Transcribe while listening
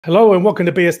Hello and welcome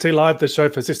to BST Live, the show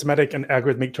for systematic and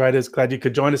algorithmic traders. Glad you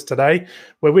could join us today,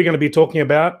 where we're going to be talking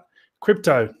about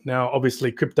crypto. Now,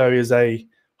 obviously, crypto is a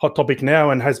hot topic now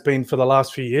and has been for the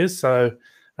last few years. So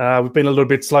we've been a little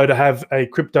bit slow to have a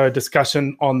crypto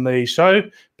discussion on the show.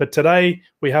 But today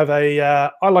we have I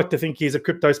like to think he's a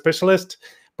crypto specialist,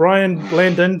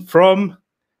 Blandin from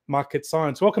Market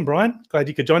Science. Welcome, Brian. Glad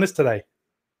you could join us today.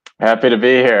 Happy to be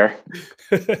here.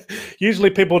 Usually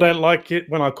people don't like it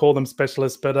when I call them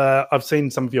specialists, but I've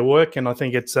seen some of your work and I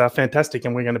think it's fantastic.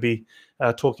 And we're going to be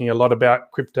talking a lot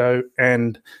about crypto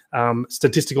and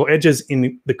statistical edges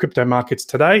in the crypto markets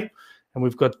today. And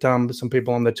we've got some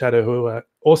people on the chat who are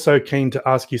also keen to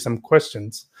ask you some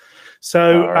questions.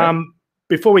 So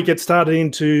before we get started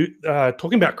into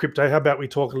talking about crypto, how about we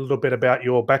talk a little bit about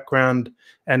your background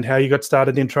and how you got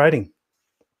started in trading?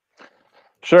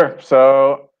 Sure.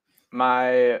 So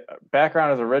my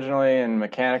background is originally in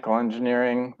mechanical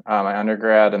engineering, my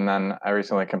undergrad, and then I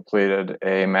recently completed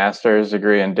a master's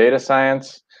degree in data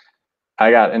science.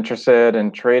 I got interested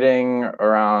in trading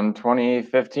around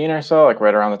 2015 or so, like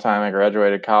right around the time I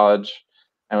graduated college.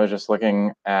 I was just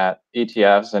looking at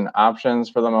ETFs and options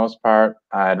for the most part.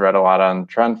 I had read a lot on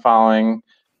trend following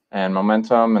and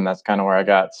momentum, and that's kind of where I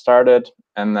got started.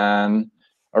 And then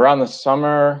around the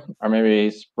summer or maybe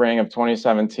spring of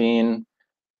 2017,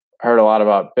 heard a lot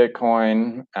about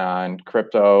Bitcoin and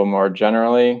crypto more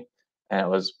generally, and it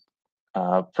was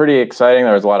pretty exciting.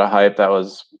 There was a lot of hype. That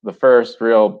was the first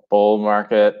real bull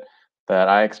market that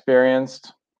I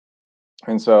experienced,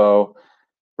 and so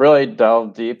really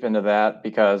delved deep into that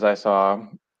because I saw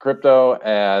crypto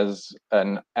as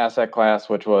an asset class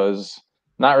which was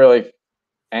not really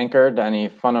anchored to any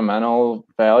fundamental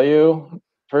value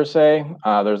per se.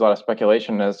 There's a lot of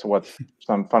speculation as to what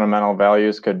some fundamental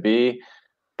values could be.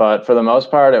 But for the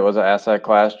most part, it was an asset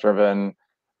class driven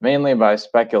mainly by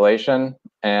speculation.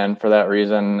 And for that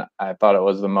reason, I thought it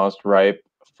was the most ripe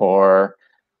for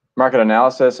market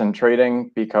analysis and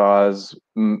trading because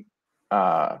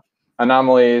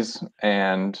anomalies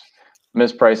and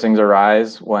mispricings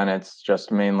arise when it's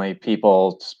just mainly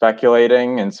people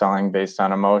speculating and selling based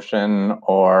on emotion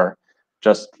or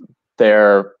just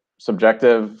their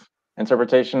subjective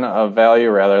interpretation of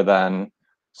value rather than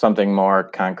something more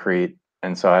concrete.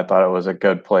 And so I thought it was a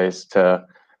good place to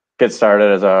get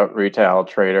started as a retail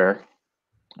trader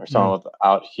or someone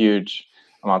without huge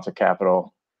amounts of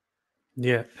capital.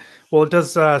 Yeah, well, it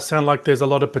does sound like there's a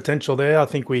lot of potential there. I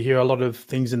think we hear a lot of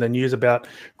things in the news about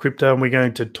crypto, and we're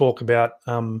going to talk about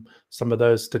some of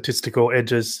those statistical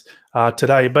edges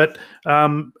today. But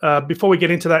before we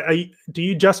get into that, do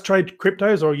you just trade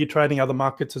cryptos, or are you trading other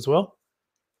markets as well?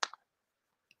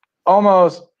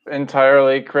 Almost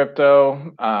entirely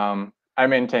crypto. I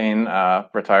maintain a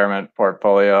retirement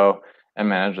portfolio and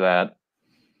manage that.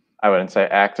 I wouldn't say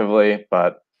actively,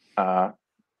 but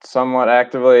somewhat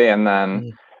actively. And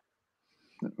then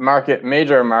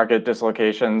major market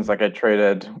dislocations, like I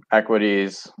traded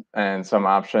equities and some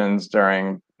options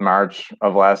during March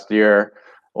of last year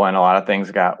when a lot of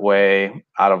things got way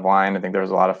out of line. I think there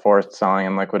was a lot of forced selling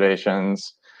and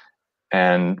liquidations,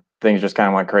 and things just kind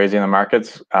of went crazy in the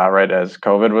markets right as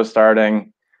COVID was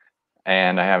starting,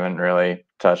 and I haven't really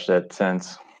touched it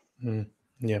since.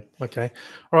 Yeah. Okay.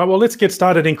 All right. Well, let's get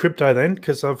started in crypto then,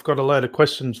 because I've got a load of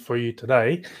questions for you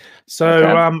today. So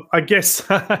Okay. I guess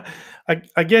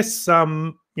I guess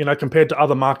compared to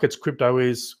other markets, crypto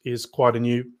is quite a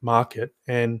new market,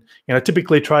 and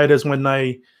typically traders when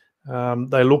they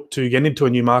look to get into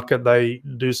a new market, they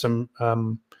do some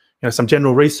some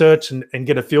general research and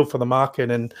get a feel for the market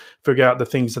and figure out the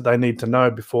things that they need to know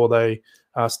before they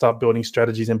start building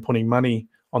strategies and putting money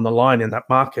on the line in that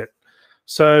market.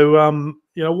 So,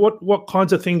 what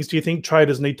kinds of things do you think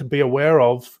traders need to be aware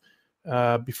of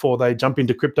before they jump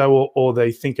into crypto or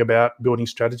they think about building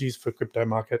strategies for crypto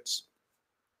markets?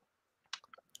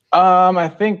 I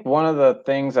think one of the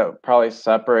things that probably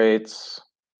separates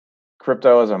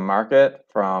crypto as a market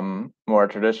from more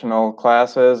traditional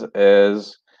classes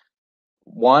is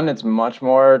one, it's much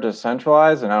more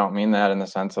decentralized, and I don't mean that in the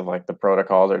sense of like the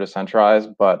protocols are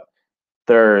decentralized, but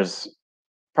there's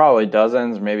probably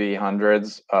dozens, maybe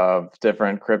hundreds of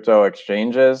different crypto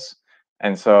exchanges.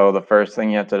 And so the first thing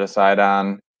you have to decide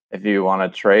on if you want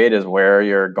to trade is where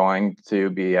you're going to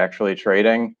be actually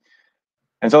trading.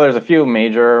 And so there's a few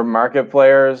major market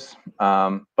players,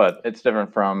 but it's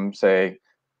different from, say,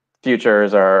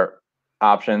 futures or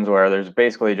options where there's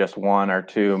basically just one or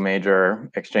two major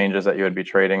exchanges that you would be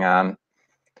trading on.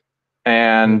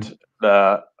 And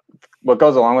what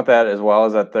goes along with that as well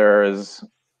is that there is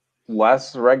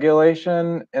less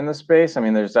regulation in the space. I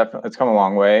mean, there's definitely, it's come a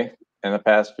long way in the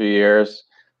past few years,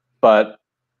 but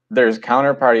there's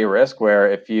counterparty risk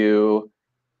where if you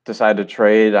decide to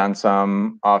trade on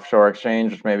some offshore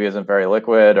exchange, which maybe isn't very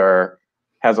liquid or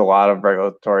has a lot of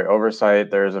regulatory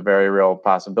oversight, there's a very real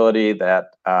possibility that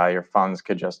your funds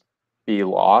could just be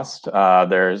lost.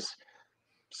 There's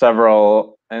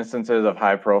several instances of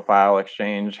high-profile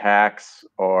exchange hacks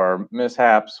or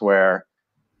mishaps where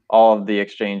all of the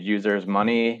exchange users'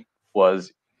 money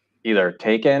was either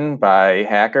taken by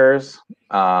hackers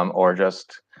or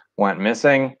just went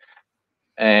missing.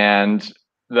 And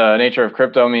the nature of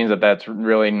crypto means that that's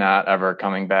really not ever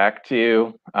coming back to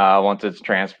you once it's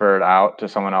transferred out to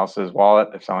someone else's wallet.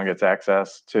 If someone gets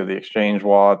access to the exchange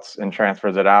wallets and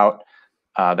transfers it out,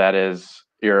 that is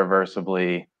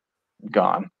irreversibly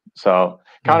gone. So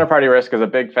counterparty risk is a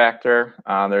big factor.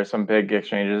 There's some big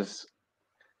exchanges,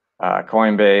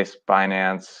 Coinbase,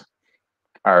 Binance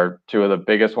are two of the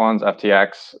biggest ones.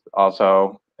 FTX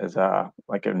also is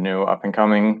like a new up and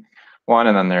coming one.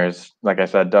 And then there's, like I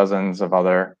said, dozens of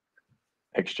other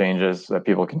exchanges that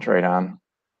people can trade on.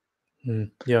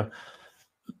 Yeah.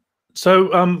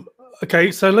 So,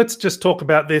 okay, so let's just talk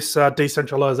about this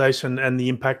decentralization and the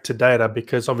impact to data,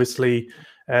 because obviously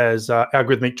as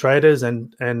algorithmic traders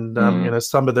and you know,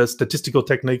 some of the statistical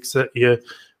techniques that we're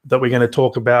going to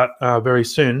talk about very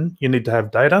soon, you need to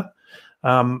have data.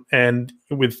 And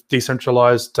with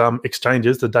decentralized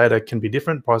exchanges, the data can be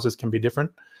different, prices can be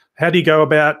different. How do you go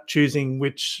about choosing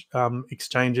which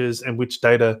exchanges and which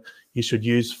data you should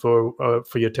use for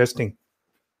your testing?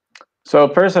 So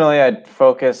personally, I'd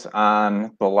focus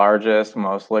on the largest,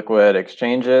 most liquid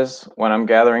exchanges when I'm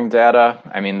gathering data.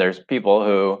 I mean, there's people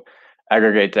who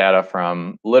aggregate data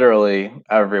from literally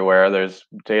everywhere. There's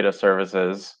data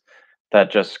services that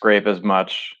just scrape as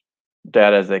much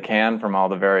data as they can from all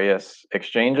the various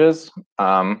exchanges.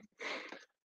 But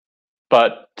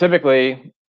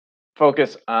typically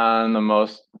focus on the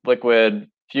most liquid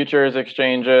futures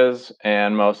exchanges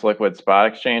and most liquid spot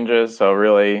exchanges. So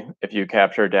really, if you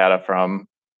capture data from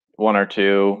one or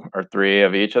two or three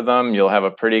of each of them, you'll have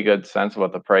a pretty good sense of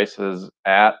what the price is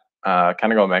at. Kind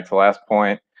of going back to the last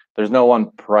point, there's no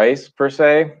one price per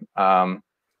se.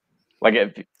 Like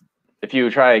if you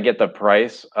try to get the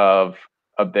price of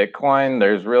a Bitcoin,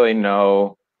 there's really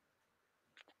no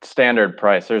standard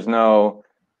price. There's no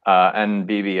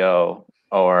NBBO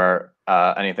or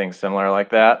anything similar like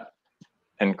that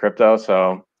in crypto.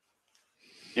 So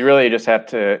you really just have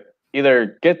to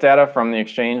either get data from the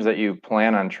exchange that you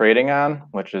plan on trading on,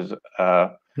 which is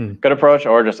a good approach,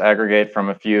 or just aggregate from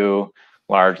a few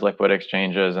large liquid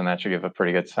exchanges, and that should give a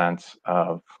pretty good sense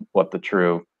of what the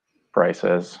true price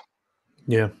is.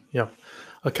 Yeah, yeah.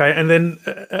 Okay, and then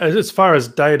as far as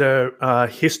data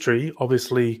history,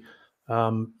 obviously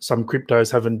some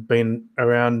cryptos haven't been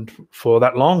around for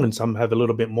that long, and some have a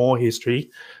little bit more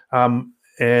history.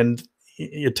 And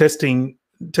you're testing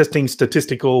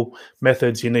statistical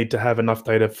methods. You need to have enough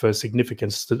data for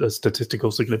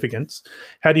statistical significance.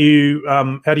 How do you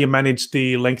manage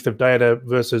the length of data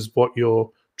versus what you're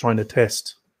trying to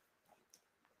test?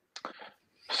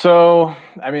 So,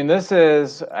 I mean, this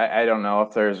is, I don't know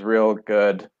if there's real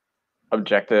good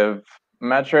objective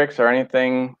metrics or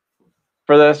anything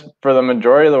for this. For the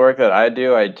majority of the work that I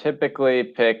do, I typically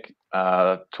pick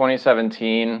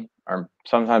 2017 or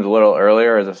sometimes a little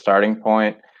earlier as a starting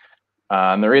point.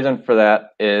 And the reason for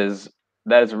that is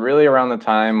that it's really around the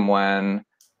time when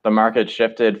the market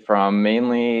shifted from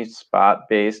mainly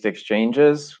spot-based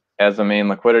exchanges as the main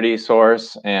liquidity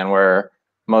source and where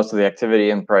most of the activity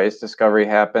and price discovery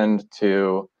happened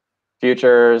to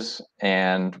futures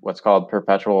and what's called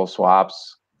perpetual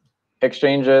swaps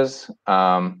exchanges.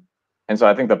 And so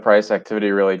I think the price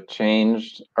activity really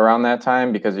changed around that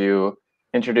time because you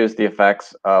introduced the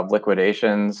effects of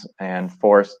liquidations and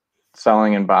forced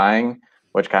selling and buying,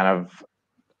 which kind of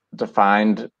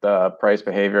defined the price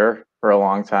behavior for a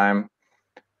long time.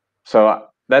 So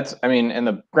that's, I mean, in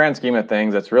the grand scheme of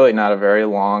things, it's really not a very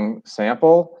long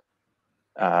sample.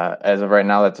 As of right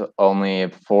now, that's only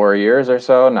 4 years or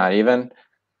so, not even.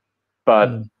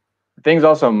 But things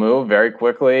also move very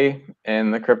quickly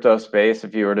in the crypto space.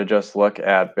 If you were to just look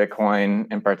at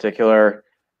Bitcoin in particular,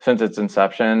 since its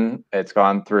inception, it's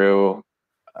gone through,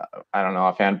 I don't know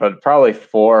offhand, but probably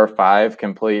 4 or 5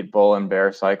 complete bull and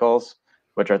bear cycles,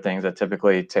 which are things that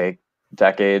typically take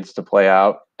decades to play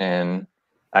out in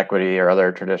equity or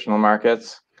other traditional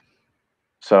markets.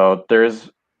 So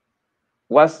there's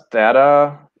less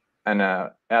data in an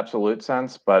absolute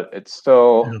sense, but it's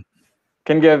still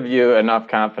can give you enough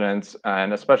confidence,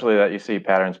 and especially that you see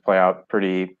patterns play out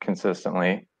pretty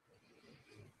consistently.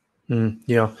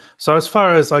 Yeah. So as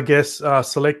far as, I guess,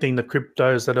 selecting the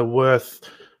cryptos that are worth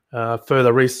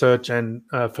further research and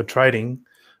for trading,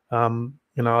 I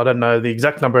don't know the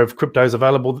exact number of cryptos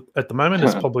available at the moment.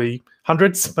 It's probably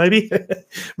hundreds, maybe.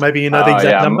 Maybe you know the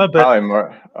exact Yeah, number, but probably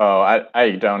more. Oh,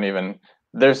 I don't even.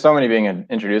 There's so many being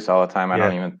introduced all the time. I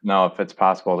don't yeah. even know if it's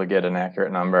possible to get an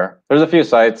accurate number. There's a few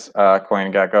sites,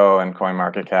 CoinGecko and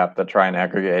CoinMarketCap, that try and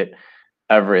aggregate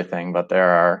everything, but there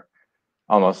are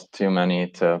almost too many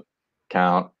to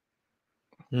count.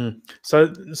 So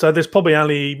there's probably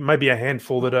only maybe a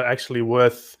handful that are actually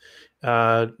worth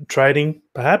trading.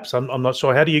 Perhaps I'm not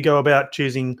sure. How do you go about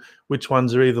choosing which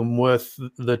ones are even worth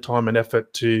the time and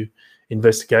effort to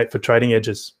investigate for trading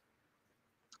edges?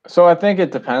 So I think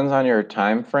it depends on your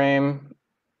time frame,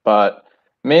 but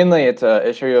mainly it's an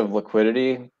issue of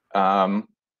liquidity.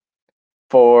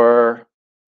 For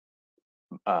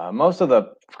most of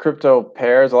the crypto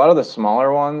pairs, a lot of the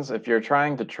smaller ones, if you're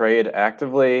trying to trade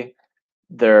actively,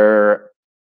 there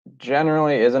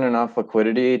generally isn't enough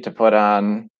liquidity to put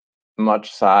on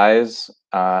much size,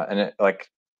 and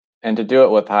to do it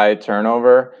with high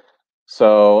turnover.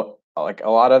 So like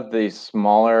a lot of the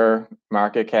smaller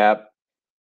market cap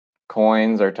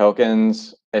coins or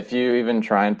tokens, if you even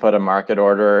try and put a market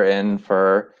order in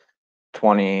for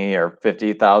 20 or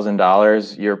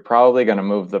 $50,000, you're probably going to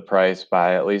move the price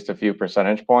by at least a few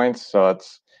percentage points. So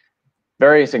it's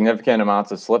very significant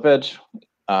amounts of slippage.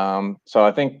 So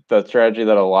I think the strategy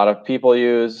that a lot of people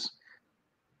use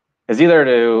is either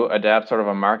to adapt sort of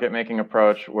a market making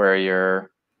approach where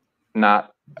you're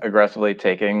not aggressively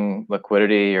taking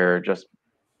liquidity, you're just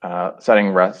setting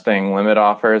resting limit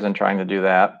offers and trying to do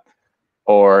that,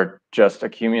 or just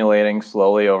accumulating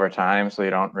slowly over time so you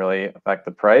don't really affect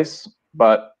the price.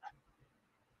 But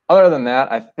other than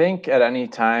that, I think at any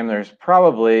time there's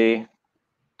probably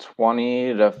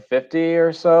 20 to 50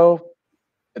 or so,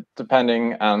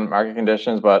 depending on market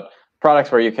conditions, but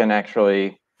products where you can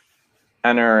actually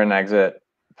enter and exit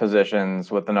positions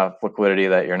with enough liquidity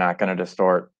that you're not going to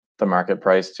distort the market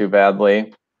price too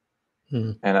badly.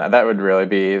 Hmm. And that would really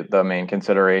be the main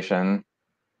consideration.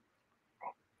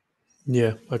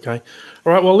 Yeah. Okay.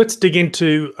 All right. Well, let's dig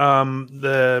into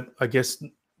I guess,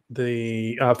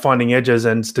 the finding edges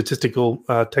and statistical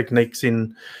techniques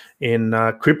in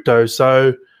crypto.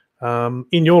 So,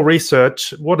 in your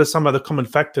research, what are some of the common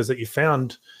factors that you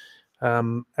found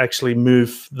actually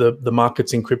move the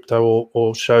markets in crypto,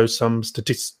 or show some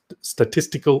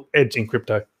statistical edge in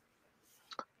crypto?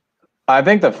 I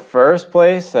think the first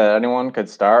place that anyone could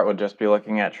start would just be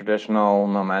looking at traditional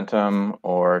momentum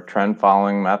or trend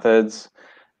following methods.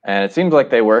 And it seems like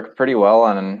they work pretty well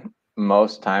on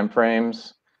most time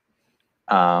frames.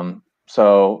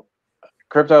 So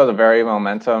crypto is a very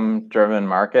momentum driven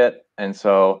market. And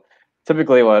so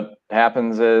typically what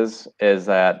happens is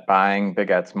that buying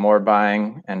begets more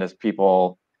buying. And as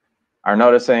people are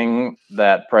noticing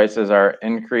that prices are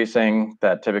increasing,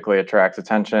 that typically attracts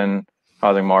attention,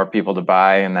 causing more people to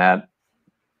buy, and that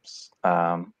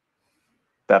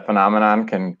phenomenon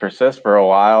can persist for a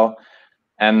while.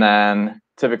 And then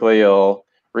typically you'll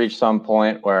reach some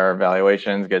point where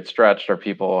valuations get stretched, or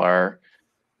people are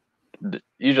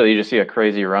usually, you just see a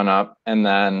crazy run up, and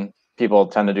then people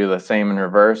tend to do the same in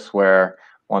reverse, where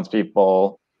once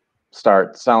people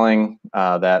start selling,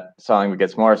 that selling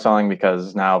begets more selling,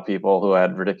 because now people who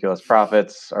had ridiculous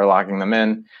profits are locking them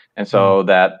in, and so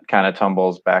that kind of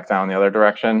tumbles back down the other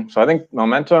direction. So I think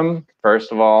momentum,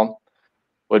 first of all,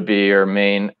 would be your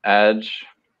main edge.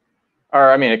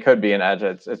 Or I mean, it could be an edge.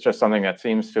 It's just something that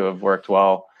seems to have worked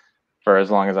well for as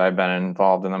long as I've been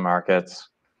involved in the markets.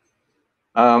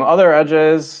 Other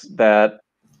edges that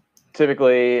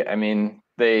typically, I mean,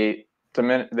 they've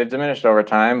diminished over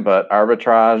time, but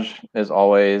arbitrage is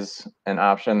always an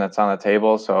option that's on the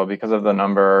table. So because of the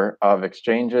number of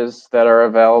exchanges that are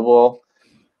available,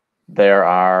 there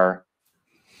are,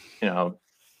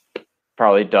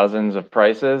 probably dozens of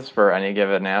prices for any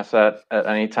given asset at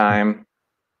any time.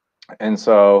 And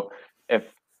so if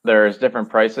there's different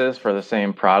prices for the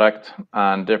same product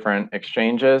on different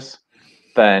exchanges,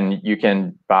 then you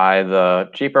can buy the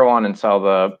cheaper one and sell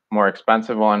the more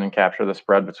expensive one and capture the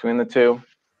spread between the two.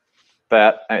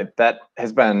 That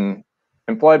has been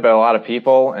employed by a lot of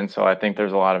people, and so I think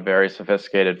there's a lot of very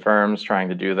sophisticated firms trying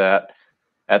to do that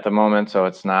at the moment. So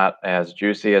it's not as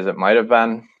juicy as it might have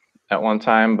been at one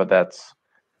time, but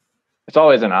it's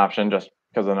always an option just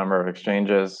because of the number of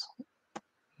exchanges.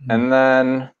 And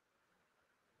then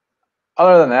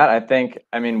other than that,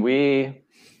 I mean, we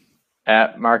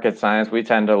at Market Science, we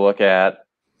tend to look at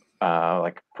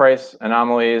like price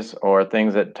anomalies or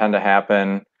things that tend to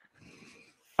happen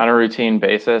on a routine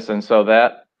basis. And so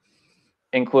that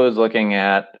includes looking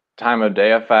at time of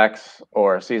day effects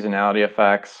or seasonality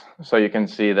effects. So you can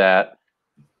see that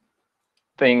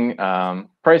thing,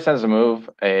 price tends to move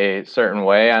a certain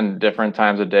way on different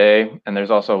times of day, and there's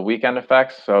also weekend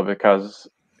effects. So because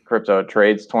crypto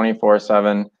trades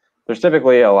 24/7, there's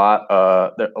typically a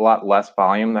lot less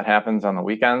volume that happens on the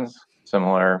weekends,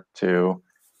 similar to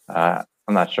I'm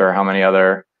not sure how many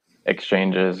other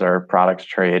exchanges or products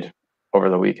trade over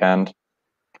the weekend,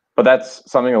 but that's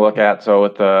something to look at. So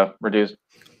with the reduced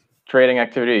trading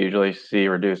activity, you usually see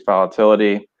reduced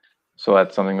volatility, so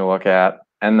that's something to look at.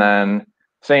 And then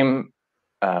same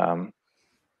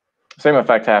same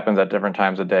effect happens at different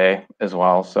times of day as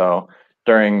well. So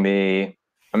during the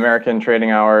American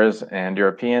trading hours and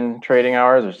European trading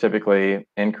hours, there's typically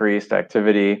increased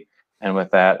activity, and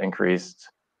with that increased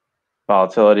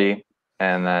volatility,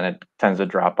 and then it tends to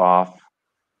drop off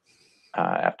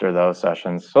after those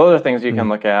sessions. So those are things you can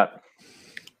look at.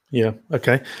 Yeah.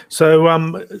 Okay.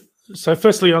 So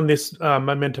firstly, on this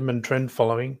momentum and trend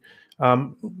following,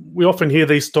 we often hear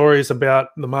these stories about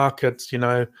the markets,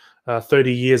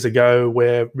 30 years ago,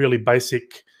 where really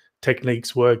basic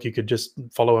techniques work. You could just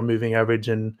follow a moving average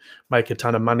and make a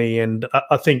ton of money. And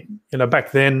I think,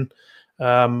 back then,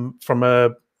 from a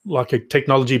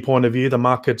technology point of view, the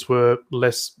markets were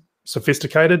less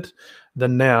sophisticated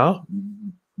than now.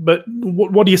 But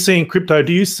what do you see in crypto?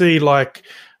 Do you see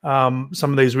some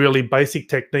of these really basic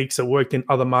techniques that worked in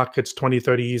other markets 20,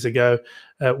 30 years ago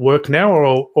work now,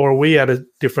 or are we at a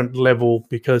different level?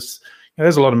 Because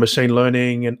there's a lot of machine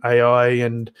learning and AI,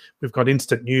 and we've got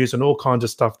instant news and all kinds of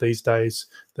stuff these days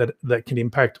that can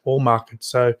impact all markets.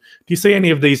 So do you see any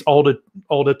of these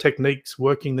older techniques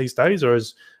working these days, or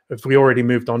have we already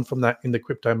moved on from that in the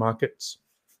crypto markets?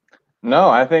 No,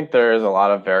 I think there's a lot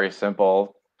of very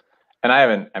simple, and I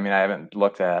haven't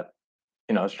looked at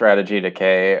strategy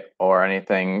decay or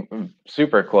anything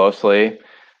super closely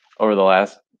over the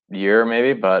last year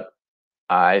maybe, but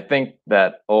I think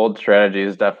that old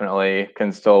strategies definitely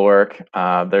can still work.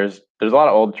 There's a lot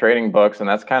of old trading books, and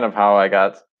that's kind of how I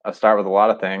got a start with a lot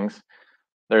of things.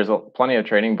 There's plenty of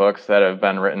trading books that have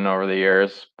been written over the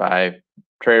years by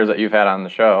traders that you've had on the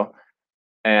show,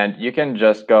 and you can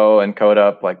just go and code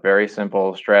up like very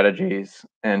simple strategies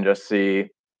and just see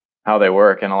how they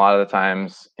work. And a lot of the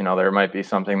times, there might be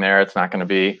something there. It's not going to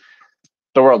be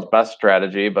the world's best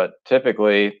strategy, but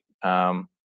typically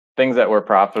things that were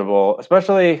profitable,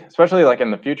 especially like in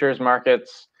the futures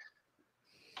markets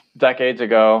decades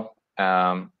ago.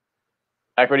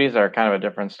 Equities are kind of a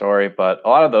different story, but a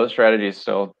lot of those strategies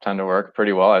still tend to work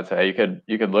pretty well. I'd say you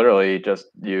could literally just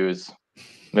use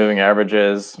moving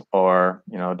averages or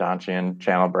Donchian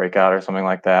channel breakout or something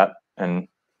like that and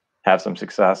have some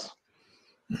success.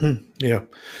 Yeah.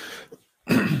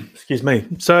 Excuse me.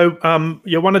 So,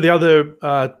 one of the other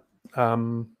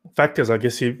factors, I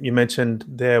guess you mentioned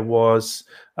there was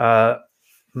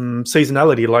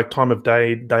seasonality, like time of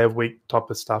day, day of week type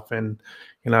of stuff. And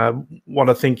what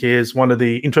I think is one of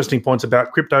the interesting points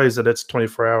about crypto is that it's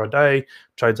 24-hour a day,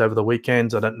 trades over the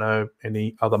weekends. I don't know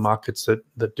any other markets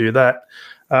that do that.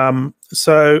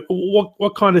 So,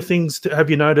 what kind of things have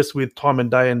you noticed with time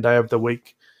and day of the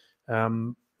week?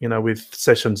 With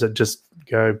sessions that just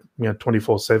go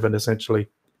 24/7 essentially.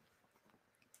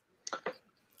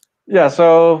 Yeah,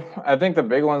 so I think the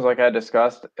big ones, like I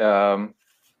discussed,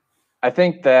 I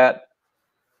think that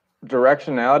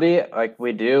directionality, like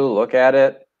we do look at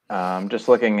it, just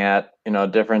looking at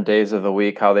different days of the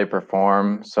week, how they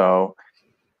perform. So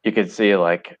you could see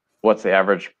like what's the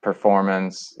average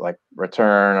performance, like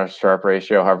return or Sharpe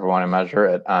ratio, however you want to measure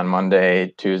it, on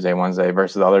Monday, Tuesday, Wednesday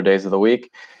versus other days of the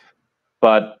week.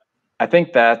 But I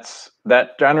think that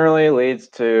generally leads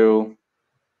to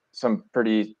some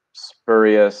pretty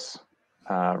spurious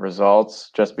results,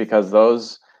 just because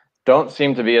those don't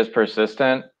seem to be as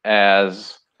persistent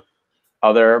as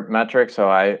other metrics. So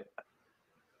I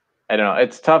don't know.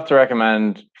 It's tough to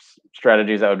recommend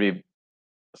strategies that would be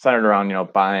centered around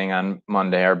buying on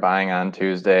Monday or buying on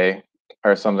Tuesday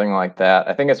or something like that.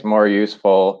 I think it's more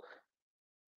useful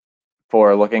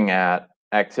for looking at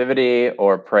activity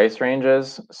or price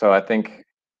ranges. So I think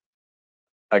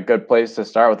a good place to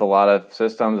start with a lot of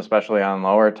systems, especially on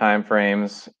lower time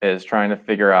frames, is trying to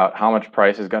figure out how much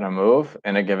price is going to move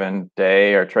in a given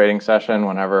day or trading session,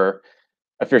 whenever,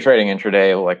 if you're trading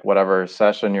intraday, like whatever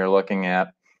session you're looking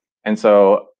at. And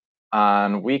so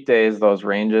on weekdays, those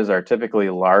ranges are typically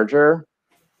larger,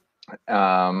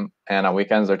 and on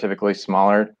weekends they're typically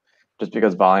smaller, just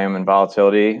because volume and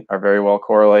volatility are very well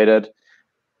correlated.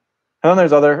 And then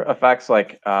there's other effects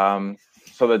like, so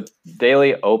the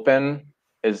daily open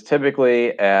is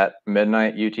typically at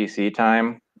midnight UTC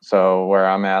time. So where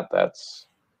I'm at, that's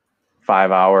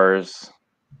 5 hours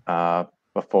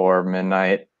before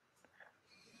midnight.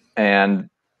 And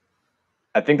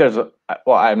I think there's,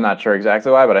 well, I'm not sure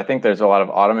exactly why, but I think there's a lot of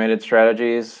automated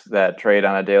strategies that trade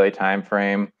on a daily time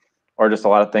frame, or just a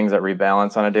lot of things that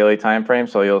rebalance on a daily time frame.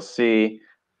 So you'll see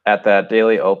at that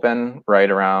daily open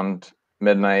right around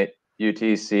midnight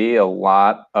UTC, a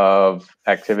lot of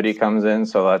activity comes in.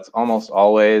 So that's almost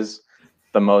always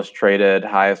the most traded,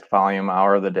 highest volume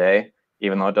hour of the day,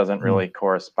 even though it doesn't really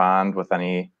correspond with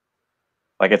any,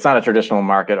 like it's not a traditional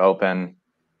market open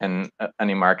in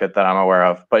any market that I'm aware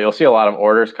of, but you'll see a lot of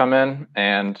orders come in,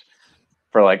 and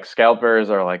for like scalpers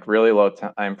or like really low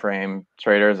time frame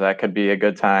traders, that could be a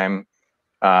good time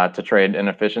to trade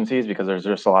inefficiencies, because there's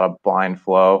just a lot of blind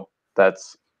flow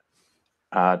that's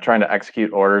trying to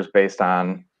execute orders based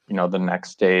on, you know, the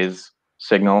next day's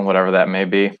signal, whatever that may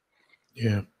be.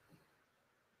 Yeah.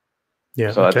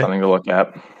 Yeah. So that's Okay. something to look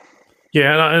at.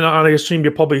 Yeah, and I assume you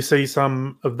probably see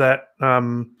some of that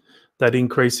that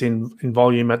increase in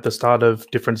volume at the start of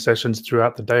different sessions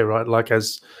throughout the day, right? Like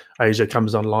as Asia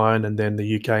comes online, and then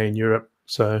the UK and Europe.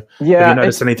 So, have you Yeah,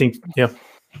 noticed anything? Yeah.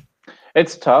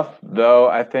 it's tough though.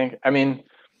 I think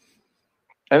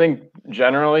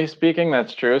generally speaking,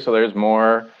 that's true. So there's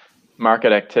more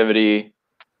market activity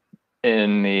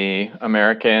in the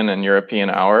American and European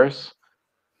hours,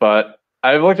 but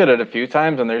I've looked at it a few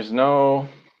times, and there's no,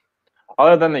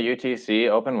 other than the UTC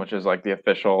open, which is like the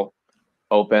official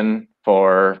open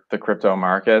for the crypto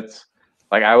markets,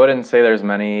 like I wouldn't say there's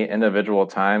many individual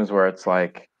times where it's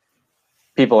like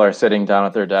people are sitting down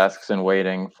at their desks and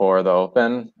waiting for the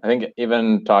open. I think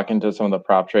even talking to some of the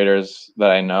prop traders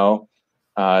that I know,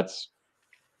 it's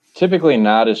typically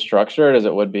not as structured as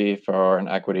it would be for an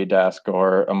equity desk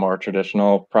or a more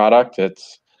traditional product.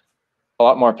 It's a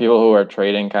lot more people who are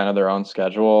trading kind of their own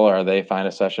schedule, or they find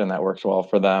a session that works well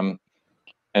for them.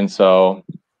 And so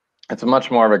it's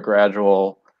much more of a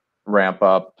gradual ramp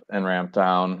up and ramp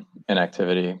down in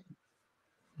activity.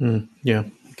 Yeah.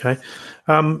 Okay.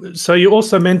 So you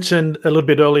also mentioned a little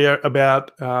bit earlier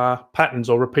about patterns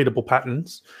or repeatable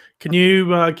patterns. Can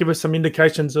you give us some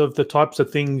indications of the types of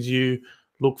things you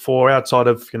look for outside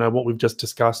of what we've just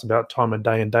discussed about time of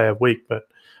day and day of week? But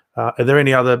are there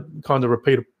any other kind of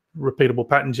repeatable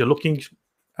patterns you're looking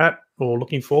at or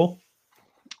looking for?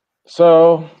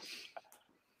 So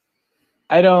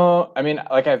I mean,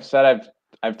 like I've said,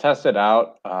 I've tested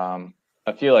out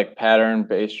a few like pattern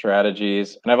based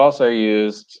strategies, and I've also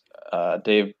used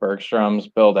Dave Bergstrom's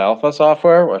Build Alpha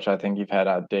software, which I think you've had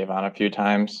Dave on a few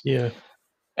times. Yeah.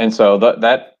 And so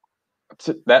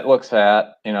that looks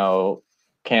at, you know,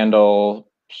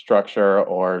 candle structure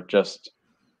or just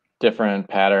different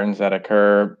patterns that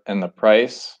occur in the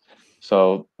price.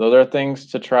 So those are things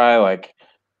to try, like,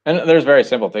 and there's very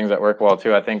simple things that work well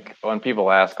too. I think when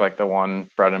people ask, like the one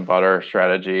bread and butter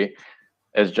strategy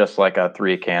is just like a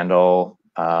 3 candle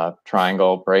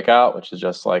triangle breakout, which is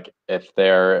just like if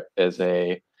there is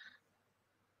a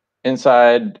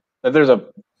if there's a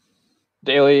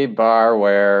daily bar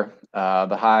where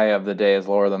the high of the day is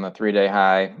lower than the 3-day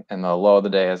high, and the low of the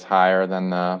day is higher than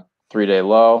the 3-day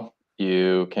low,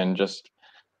 you can just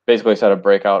basically set a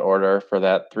breakout order for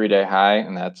that 3-day high,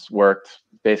 and that's worked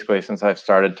basically since I've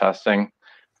started testing.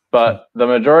 But the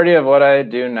majority of what I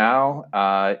do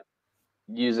now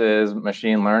uses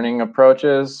machine learning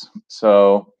approaches.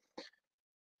 So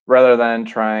rather than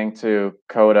trying to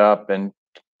code up and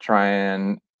try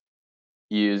and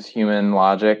use human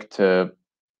logic to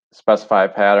specify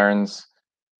patterns,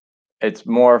 it's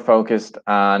more focused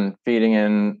on feeding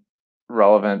in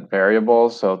relevant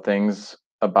variables. So things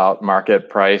about market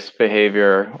price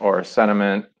behavior or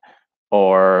sentiment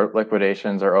or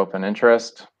liquidations or open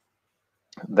interest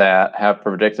that have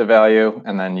predictive value,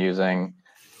 and then using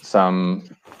some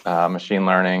machine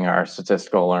learning or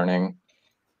statistical learning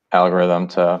algorithm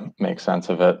to make sense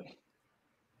of it.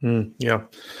 Yeah.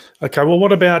 Okay. Well,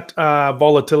 what about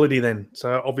volatility then?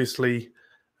 So obviously,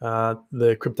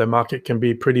 the crypto market can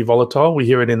be pretty volatile. We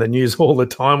hear it in the news all the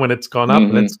time when it's gone up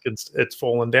and it's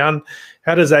fallen down.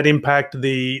 How does that impact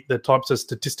the types of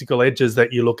statistical edges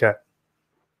that you look at?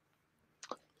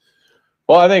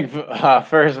 Well, I think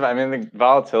first, I mean, the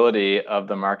volatility of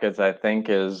the markets, I think,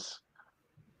 is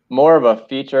more of a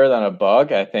feature than a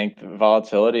bug. I think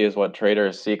volatility is what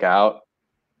traders seek out,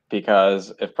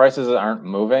 because if prices aren't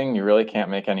moving, you really can't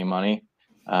make any money.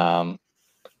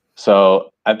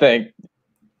 So I think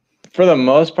for the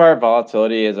most part,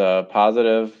 volatility is a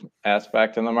positive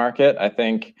aspect in the market. I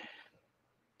think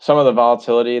some of the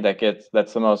volatility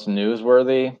that's the most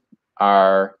newsworthy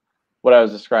are what I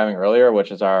was describing earlier, which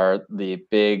is the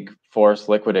big forced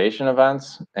liquidation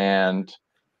events. And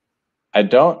I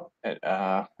don't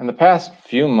in the past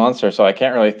few months or so, I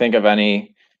can't really think of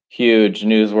any huge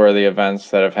newsworthy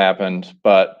events that have happened,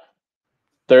 but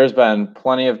there's been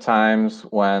plenty of times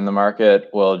when the market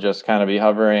will just kind of be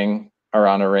hovering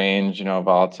around a range.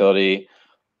 Volatility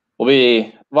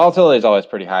is always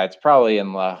pretty high. It's probably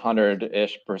in the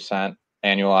 100-ish%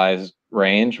 annualized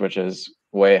range, which is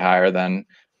way higher than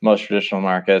most traditional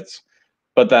markets.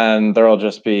 But then there will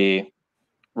just be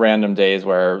random days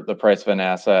where the price of an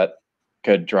asset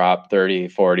could drop 30,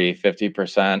 40,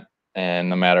 50%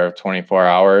 in a matter of 24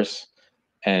 hours.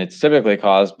 And it's typically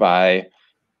caused by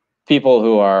people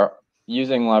who are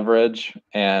using leverage,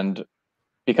 and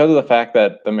because of the fact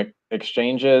that the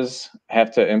exchanges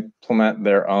have to implement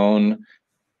their own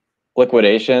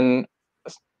liquidation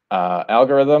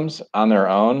algorithms on their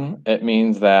own, it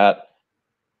means that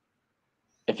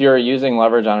if you're using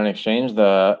leverage on an exchange,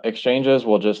 the exchanges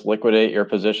will just liquidate your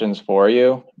positions for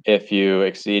you if you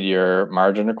exceed your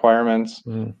margin requirements.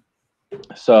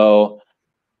 So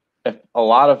if a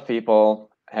lot of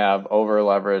people have over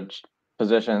leveraged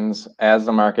positions, as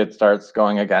the market starts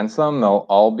going against them, they'll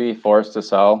all be forced to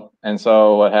sell. And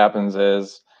so what happens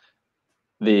is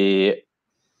the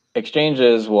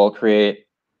exchanges will create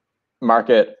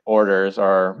market orders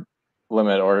or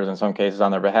limit orders in some cases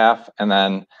on their behalf, and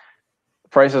then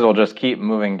prices will just keep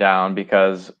moving down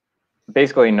because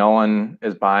basically no one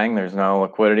is buying. There's no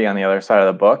liquidity on the other side of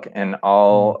the book, and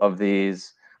all of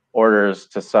these orders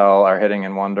to sell are hitting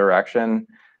in one direction,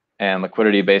 and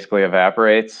liquidity basically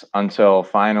evaporates until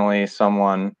finally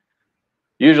someone,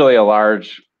 usually a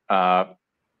large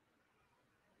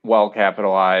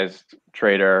well-capitalized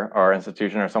trader or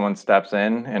institution or someone, steps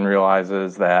in and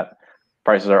realizes that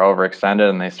prices are overextended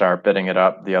and they start bidding it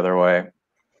up the other way.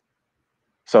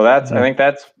 So I think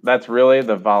that's really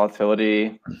the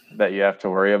volatility that you have to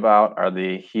worry about, are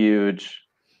the huge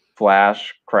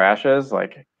flash crashes.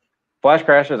 Like flash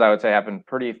crashes, I would say, happen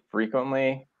pretty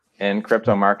frequently in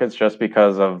crypto markets just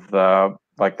because of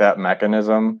that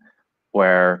mechanism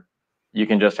where you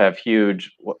can just have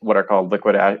huge, what are called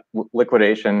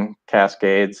liquidation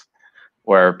cascades,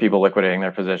 where people liquidating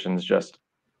their positions just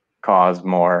cause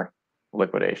more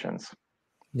liquidations.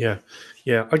 Yeah.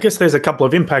 I guess there's a couple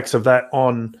of impacts of that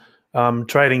on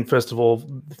trading. First of all,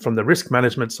 from the risk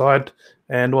management side,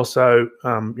 and also,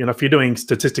 if you're doing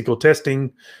statistical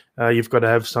testing, you've got to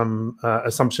have some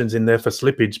assumptions in there for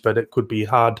slippage, but it could be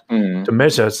hard to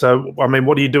measure. So,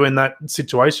 what do you do in that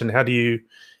situation? How do you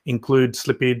include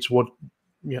slippage?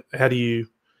 How do you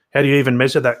even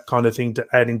measure that kind of thing to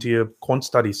add into your quant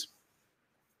studies?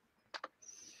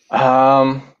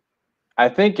 I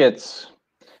think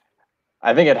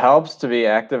it helps to be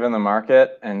active in the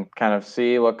market and kind of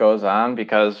see what goes on,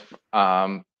 because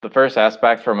the first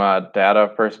aspect, from a data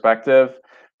perspective,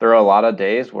 there are a lot of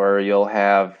days where you'll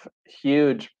have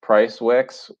huge price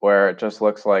wicks where it just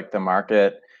looks like the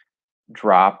market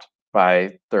dropped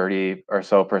by 30 or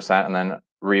so percent and then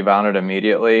rebounded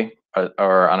immediately,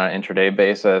 or on an intraday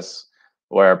basis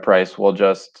where price will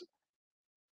just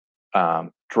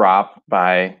drop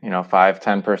by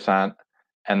 5-10%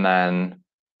 and then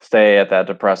stay at that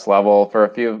depressed level for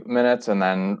a few minutes and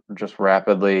then just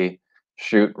rapidly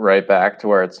shoot right back to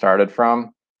where it started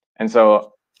from. And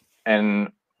so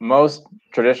in most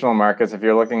traditional markets, if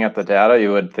you're looking at the data,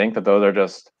 you would think that those are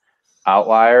just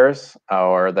outliers,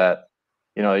 or that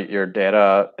your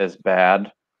data is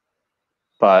bad.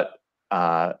 But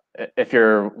if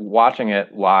you're watching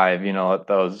it live, that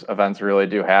those events really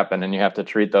do happen, and you have to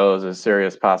treat those as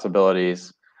serious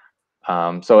possibilities.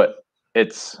 So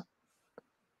it's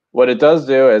what it does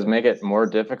do is make it more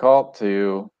difficult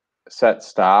to set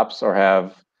stops or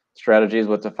have strategies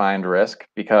with defined risk,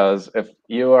 because if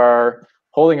you are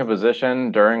holding a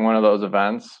position during one of those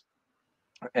events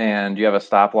and you have a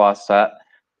stop loss set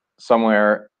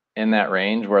somewhere in that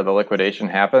range where the liquidation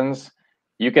happens,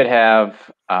 you could have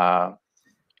a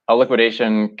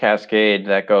liquidation cascade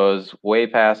that goes way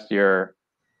past your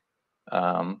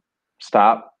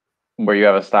stop, where you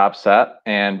have a stop set,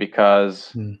 and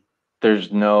because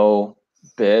there's no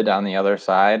bid on the other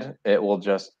side, it will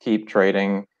just keep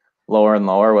trading lower and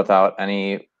lower without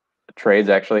any trades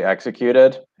actually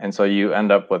executed. And so you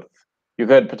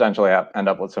could potentially end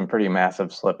up with some pretty massive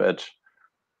slippage.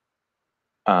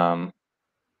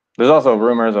 There's also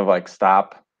rumors of like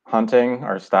stop hunting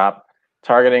or stop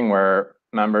targeting, where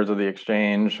members of the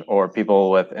exchange or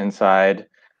people with inside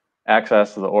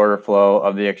access to the order flow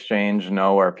of the exchange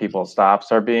know where people's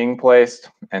stops are being placed,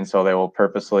 and so they will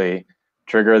purposely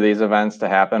trigger these events to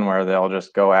happen, where they'll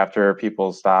just go after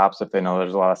people's stops if they know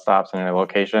there's a lot of stops in a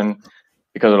location,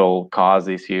 because it'll cause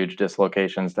these huge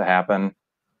dislocations to happen.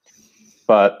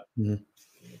 But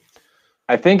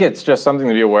I think it's just something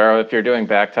to be aware of if you're doing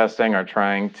back testing or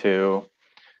trying to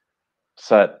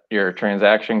set your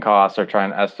transaction costs or try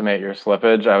and estimate your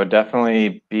slippage, I would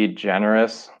definitely be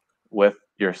generous with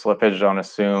your slippage. Don't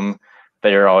assume that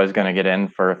you're always going to get in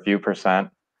for a few percent,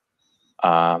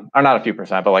 or not a few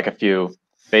percent, but like a few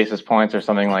basis points or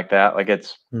something like that. Like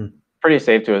it's pretty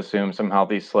safe to assume some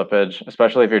healthy slippage,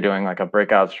 especially if you're doing like a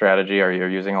breakout strategy or you're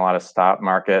using a lot of stop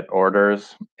market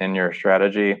orders in your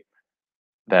strategy,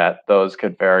 that those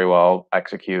could very well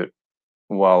execute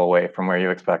well away from where you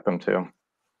expect them to.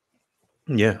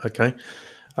 Yeah, okay.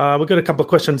 We've got a couple of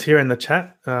questions here in the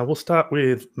chat. We'll start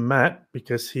with Matt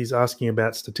because he's asking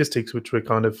about statistics, which we're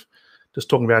kind of just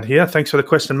talking about here. Thanks for the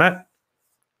question, Matt.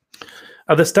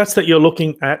 Are the stats that you're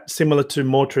looking at similar to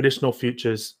more traditional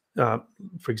futures,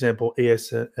 for example,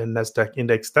 ES and NASDAQ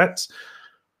index stats?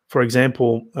 For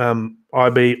example,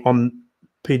 IB on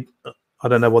P, I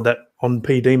don't know what that on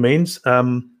PD means,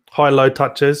 high-low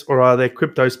touches, or are there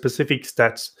crypto-specific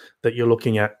stats that you're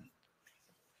looking at?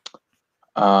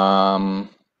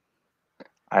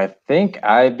 I think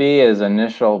IB is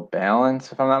initial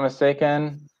balance, if I'm not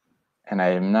mistaken, and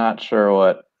I'm not sure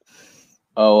what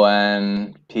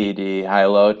ON, PD,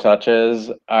 high-low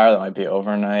touches are. That might be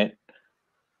overnight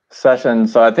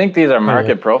sessions. So I think these are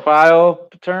market profile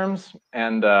terms.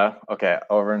 And okay,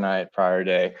 overnight, prior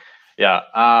day. Yeah,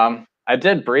 I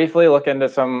did briefly look into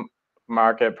some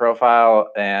market profile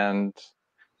and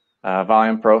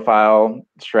volume profile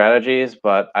strategies,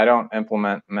 but I don't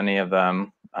implement many of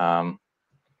them.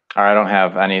 Or I don't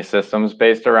have any systems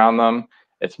based around them.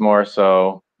 It's more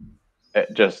so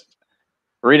just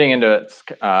reading into it's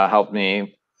helped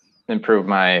me improve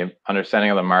my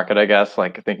understanding of the market, I guess,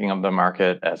 like thinking of the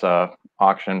market as a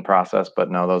auction process.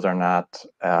 But no, those are not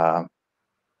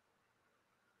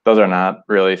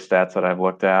really stats that I've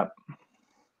looked at.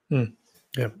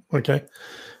 Yeah, okay.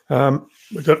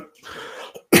 We've got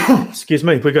excuse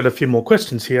me, we've got a few more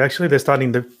questions here. Actually, they're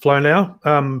starting to flow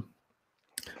now.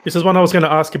 This is one I was going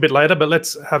to ask a bit later, but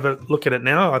let's have a look at it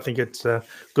now. I think it's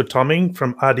good timing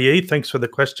from RDE. Thanks for the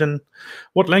question.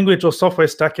 What language or software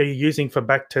stack are you using for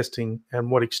back testing, and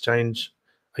what exchange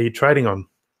are you trading on?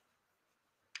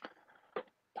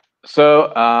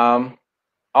 So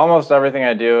almost everything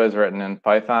I do is written in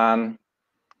Python.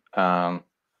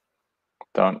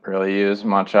 Don't really use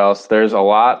much else. There's a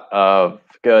lot of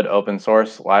good open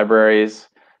source libraries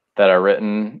that are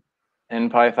written in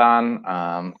Python,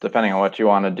 depending on what you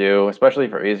want to do, especially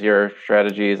for easier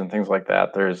strategies and things like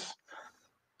that. There's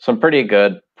some pretty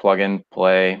good plug and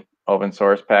play open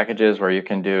source packages where you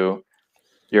can do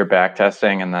your back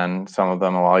testing, and then some of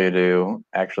them allow you to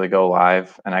actually go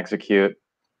live and execute.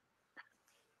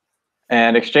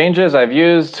 And exchanges, I've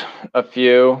used a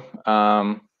few,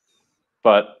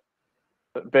 but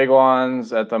the big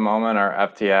ones at the moment are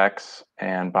FTX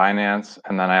and Binance.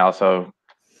 And then I also,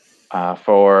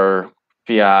 for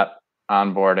fiat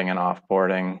onboarding and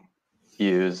offboarding,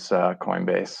 use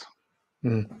Coinbase.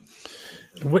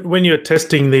 When you're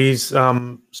testing these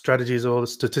strategies or the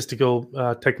statistical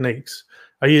techniques,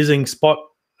 are you using spot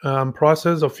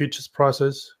prices or futures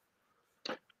prices?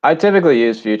 I typically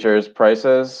use futures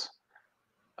prices.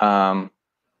 I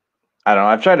don't know.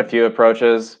 I've tried a few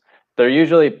approaches. They're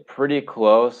usually pretty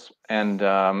close. And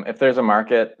if there's a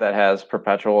market that has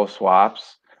perpetual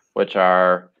swaps, which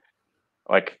are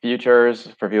like futures,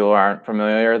 for people who aren't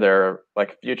familiar, they're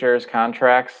like futures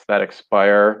contracts that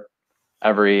expire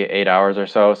every 8 hours or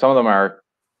so. Some of them are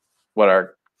what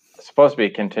are supposed to be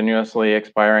continuously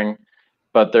expiring,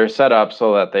 but they're set up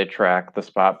so that they track the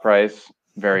spot price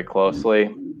very closely.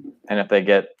 And if they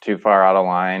get too far out of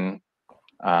line,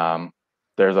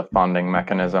 there's a funding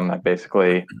mechanism that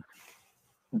basically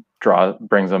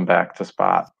brings them back to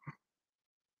spot.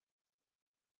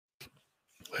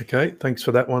 Okay, thanks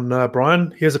for that one,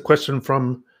 Brian. Here's a question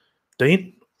from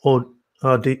Dean, or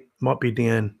might be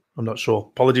Deanne. I'm not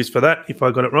sure. Apologies for that if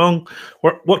I got it wrong.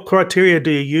 What criteria do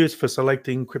you use for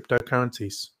selecting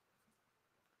cryptocurrencies?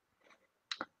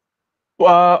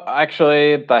 Well,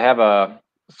 actually, I have a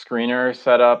screener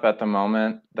set up at the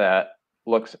moment that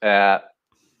looks at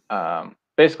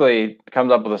basically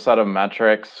comes up with a set of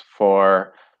metrics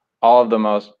for all of the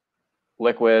most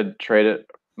liquid traded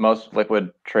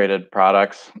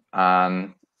products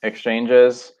on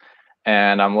exchanges,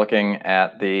 and I'm looking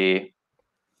at the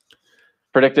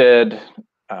predicted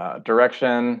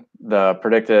direction, the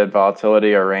predicted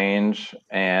volatility or range,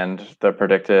 and the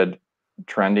predicted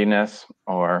trendiness,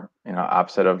 or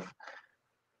opposite of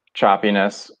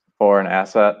choppiness for an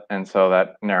asset. And so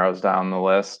that narrows down the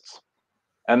lists.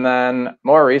 And then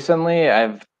more recently,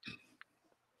 I've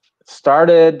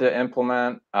started to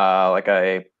implement like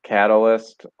a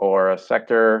catalyst or a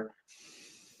sector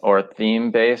or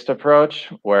theme-based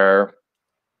approach, where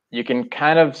you can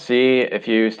kind of see if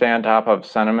you stay on top of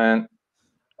sentiment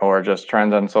or just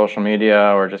trends on social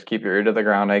media or just keep your ear to the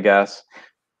ground, I guess.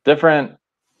 Different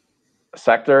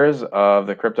sectors of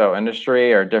the crypto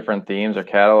industry or different themes or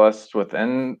catalysts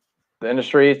within the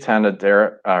industry tend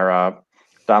to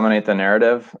dominate the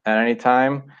narrative at any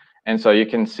time. And so you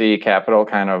can see capital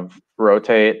kind of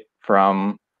rotate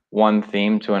from one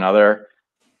theme to another.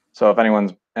 So if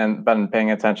anyone's been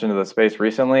paying attention to the space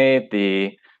recently,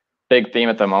 the big theme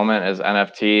at the moment is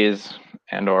NFTs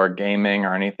and or gaming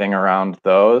or anything around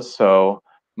those. So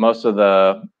most of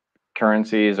the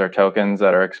currencies or tokens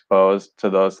that are exposed to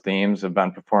those themes have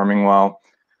been performing well.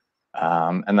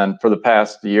 And then for the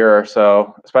past year or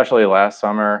so, especially last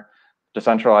summer,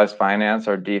 decentralized finance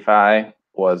or DeFi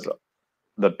was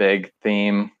the big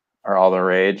theme or all the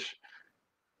rage.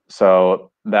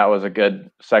 So that was a good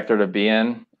sector to be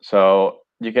in. So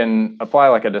you can apply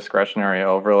like a discretionary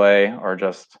overlay or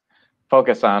just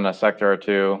focus on a sector or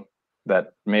two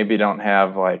that maybe don't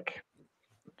have like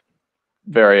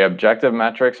very objective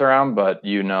metrics around, but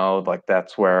you know, like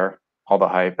that's where all the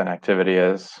hype and activity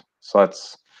is. So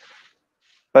that's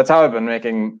how I've been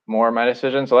making more of my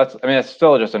decisions. So I mean, it's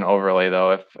still just an overlay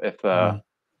though. If the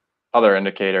other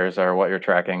indicators or what you're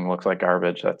tracking looks like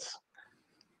garbage, that's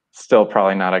still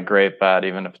probably not a great bet,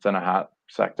 even if it's in a hot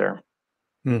sector.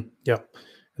 Yeah.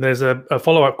 There's a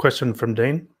follow-up question from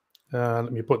Dean.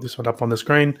 Let me put this one up on the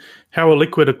screen. How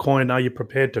illiquid a coin are you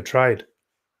prepared to trade?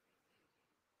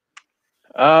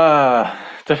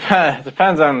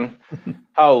 Depends on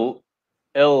how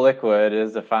illiquid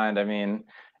is defined. I mean,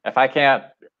 if I can't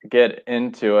get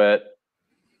into it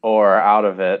or out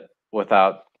of it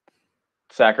without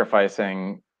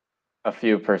sacrificing a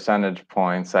few percentage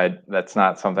points, that's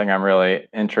not something I'm really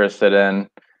interested in.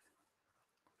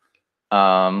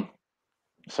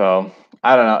 So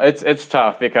I don't know. It's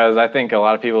tough because I think a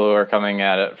lot of people who are coming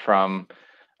at it from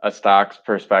a stocks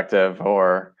perspective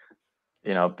or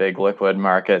big liquid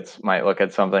markets might look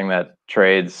at something that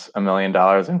trades $1 million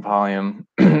in volume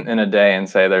in a day and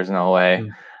say there's no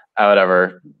way I would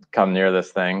ever come near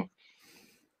this thing.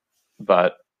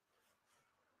 But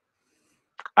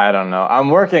I don't know. I'm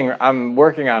working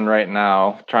on right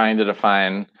now trying to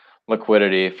define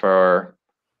liquidity for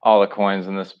all the coins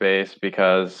in the space,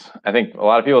 because I think a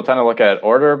lot of people tend to look at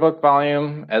order book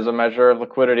volume as a measure of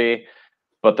liquidity,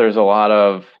 but there's a lot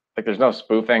of there's no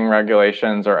spoofing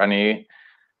regulations or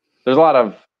there's a lot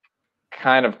of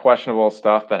kind of questionable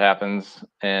stuff that happens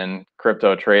in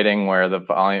crypto trading where the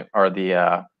volume or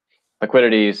the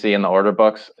liquidity you see in the order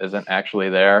books isn't actually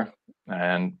there,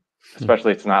 and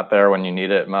especially it's not there when you need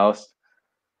it most.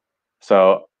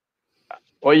 So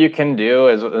what you can do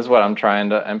is what I'm trying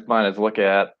to implement, is look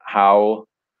at how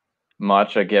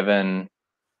much a given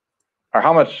or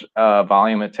how much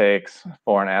volume it takes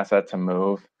for an asset to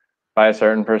move by a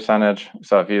certain percentage.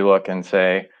 So if you look and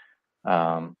say,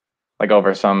 like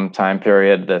over some time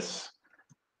period, this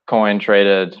coin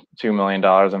traded $2 million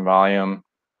in volume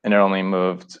and it only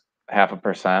moved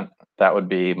 0.5%, that would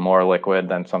be more liquid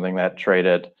than something that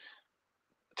traded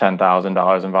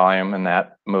 $10,000 in volume and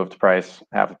that moved price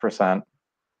 0.5%.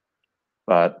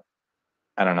 But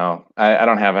I don't know. I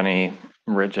don't have any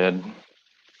rigid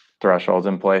thresholds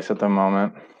in place at the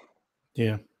moment.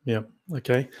 Yeah.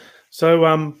 Okay.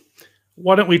 So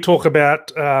why don't we talk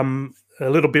about a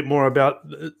little bit more about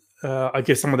I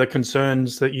guess some of the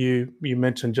concerns that you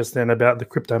mentioned just then about the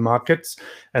crypto markets,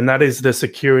 and that is the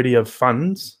security of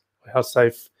funds, how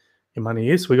safe your money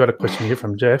is. We got a question here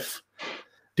from Jeff.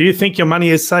 Do you think your money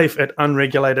is safe at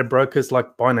unregulated brokers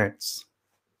like Binance?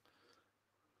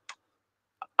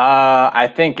 I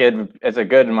think it's a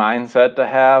good mindset to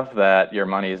have, that your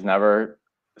money is never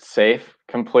safe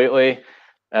completely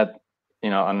at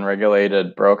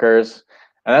unregulated brokers.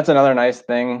 And that's another nice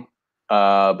thing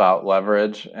about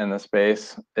leverage in the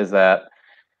space, is that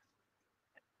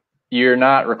you're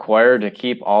not required to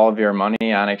keep all of your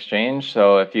money on exchange.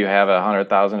 So if you have a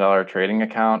 $100,000 trading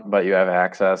account, but you have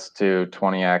access to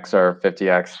 20x or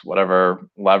 50x, whatever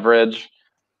leverage,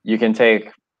 you can take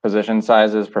position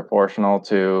sizes proportional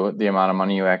to the amount of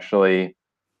money you actually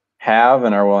have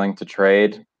and are willing to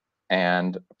trade,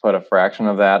 and put a fraction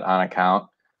of that on account.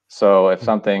 So if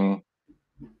something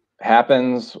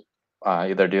happens,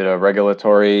 either due to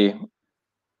regulatory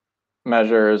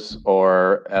measures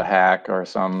or a hack or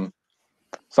something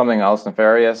else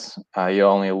nefarious, you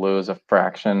only lose a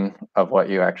fraction of what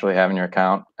you actually have in your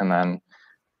account. And then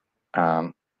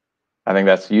I think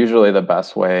that's usually the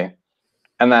best way.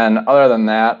 And then other than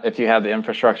that, if you have the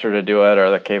infrastructure to do it, or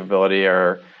the capability,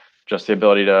 or just the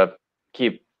ability to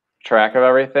keep track of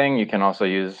everything, you can also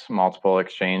use multiple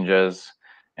exchanges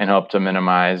and hope to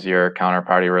minimize your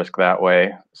counterparty risk that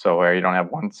way. So where you don't have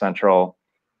one central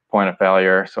point of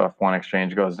failure. So if one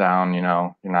exchange goes down, you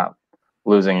know, you're not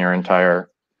losing your entire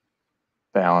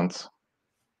balance.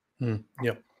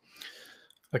 Yeah.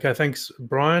 Okay, thanks,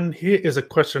 Brian. Here is a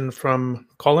question from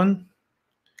Colin.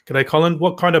 G'day, Colin.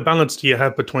 What kind of balance do you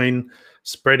have between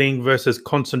spreading versus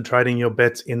concentrating your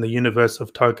bets in the universe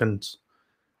of tokens?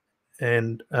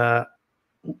 And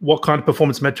what kind of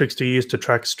performance metrics do you use to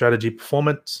track strategy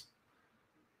performance?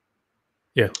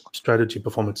 Yeah, strategy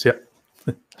performance. Yeah.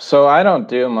 So I don't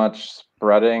do much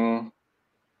spreading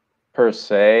per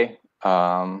se.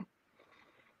 I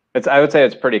would say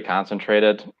it's pretty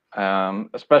concentrated,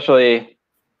 especially.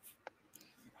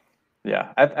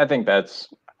 Yeah, I think that's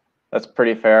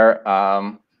pretty fair.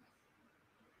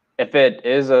 If it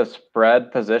is a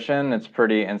spread position, it's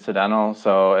pretty incidental.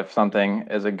 So if something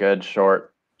is a good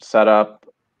short setup,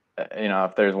 you know,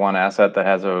 if there's one asset that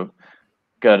has a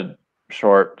good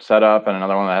short setup and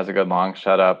another one that has a good long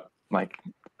setup, like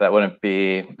that wouldn't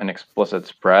be an explicit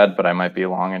spread, but I might be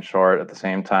long and short at the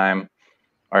same time.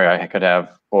 Or I could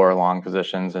have 4 long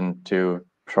positions and 2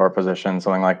 short positions,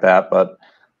 something like that. But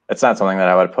it's not something that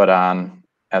I would put on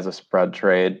as a spread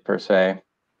trade per se.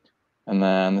 And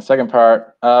then the second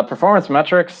part, performance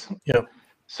metrics. Yeah.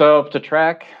 So to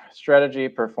track strategy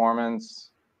performance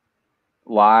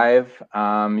live,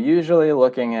 usually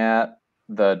looking at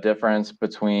the difference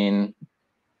between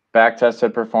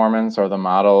back-tested performance or the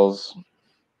model's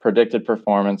predicted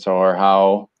performance,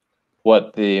 or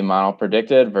what the model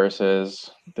predicted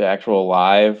versus the actual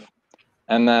live.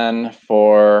 And then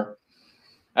for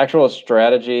actual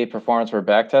strategy performance for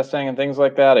backtesting and things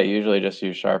like that, I usually just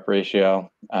use Sharpe ratio.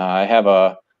 I have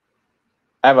a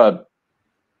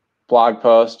blog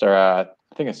post, or I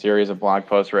think a series of blog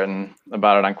posts written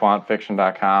about it on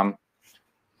quantfiction.com.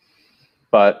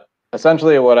 But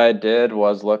essentially what I did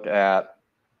was look at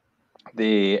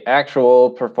the actual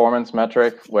performance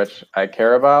metric, which I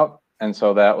care about. And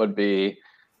so that would be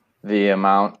the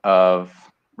amount of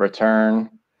return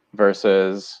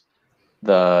versus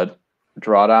the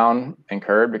drawdown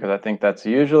incurred, because I think that's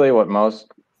usually what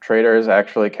most traders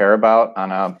actually care about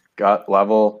on a gut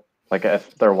level. Like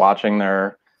if they're watching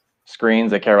their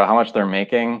screens, they care about how much they're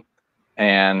making,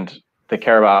 and they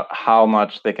care about how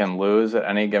much they can lose at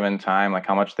any given time, like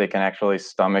how much they can actually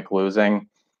stomach losing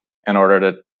in order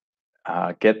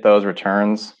to get those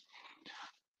returns.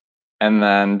 And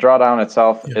then drawdown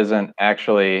itself isn't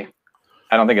actually,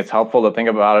 I don't think it's helpful to think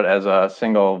about it as a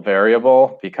single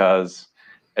variable, because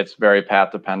it's very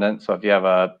path dependent. So if you have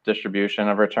a distribution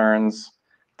of returns,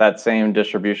 that same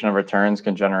distribution of returns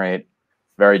can generate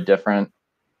very different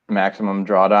maximum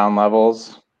drawdown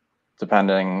levels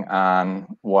depending on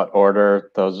what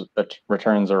order those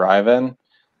returns arrive in.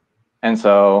 And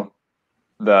so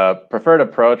the preferred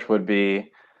approach would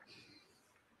be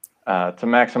to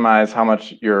maximize how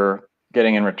much you're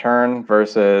getting in return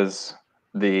versus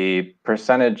the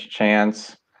percentage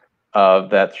chance of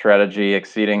that strategy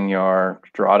exceeding your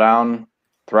drawdown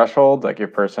threshold, like your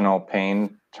personal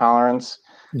pain tolerance.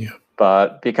 Yeah.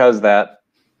 But because that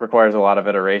requires a lot of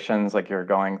iterations, like you're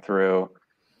going through,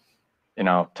 you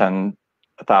know,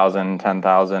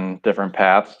 10,000 different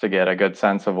paths to get a good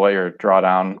sense of what your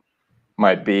drawdown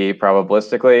might be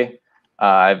probabilistically.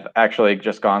 I've actually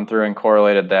just gone through and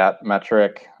correlated that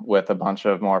metric with a bunch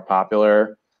of more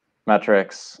popular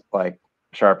metrics like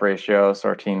Sharpe ratio,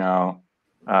 Sortino,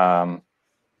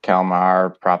 Kalmar,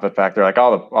 profit factor, like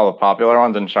all the popular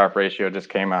ones, and Sharpe ratio just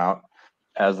came out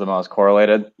as the most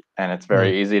correlated, and it's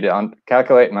very easy to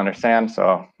calculate and understand.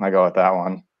 So I go with that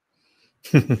one.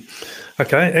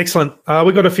 Okay, excellent.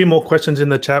 We've got a few more questions in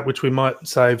the chat, which we might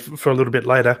save for a little bit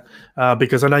later,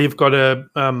 because I know you've got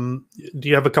do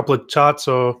you have a couple of charts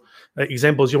or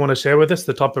examples you want to share with us,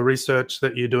 the type of research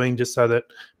that you're doing, just so that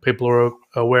people are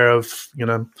aware of, you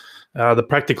know, the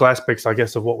practical aspects, I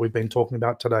guess, of what we've been talking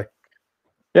about today?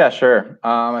 Yeah, sure.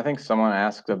 I think someone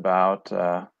asked about,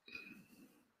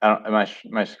 am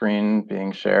my screen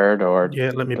being shared, or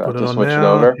Yeah, let me do I have put it to on switch it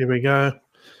now. over? Here we go.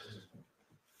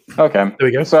 Okay. There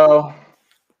we go. So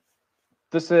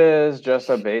this is just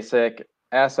a basic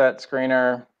asset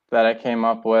screener that I came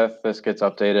up with. This gets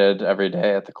updated every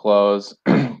day at the close.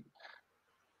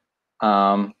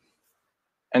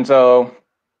 And so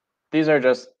these are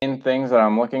just things that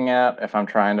I'm looking at if I'm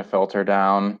trying to filter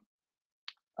down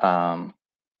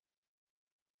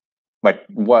like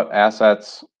what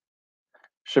assets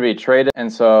should be traded.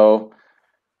 And so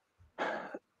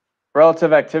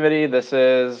relative activity, this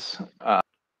is,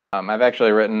 I've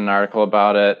actually written an article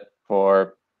about it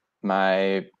for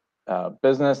my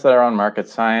business that I run, Market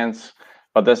Science,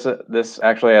 but this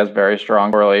actually has very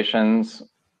strong correlations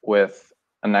with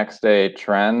a next day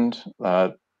trend,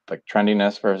 like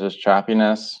trendiness versus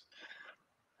choppiness.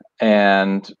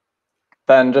 And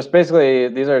then just basically,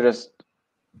 these are just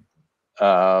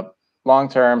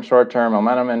long-term, short-term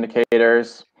momentum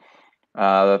indicators.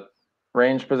 The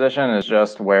range position is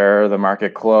just where the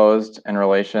market closed in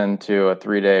relation to a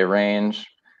 3-day range.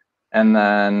 And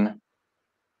then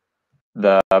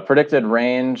the predicted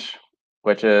range,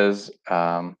 which is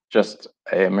just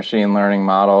a machine learning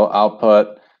model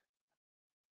output.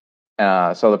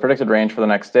 So the predicted range for the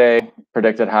next day,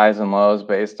 predicted highs and lows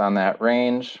based on that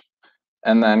range,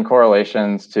 and then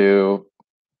correlations to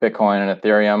Bitcoin and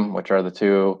Ethereum, which are the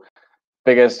two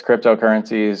biggest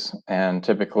cryptocurrencies, and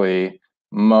typically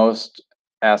most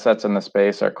assets in the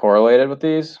space are correlated with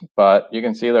these, but you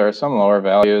can see there are some lower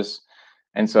values.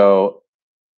 And so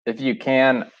if you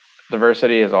can,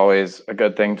 diversity is always a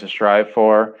good thing to strive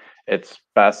for. It's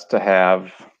best to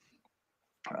have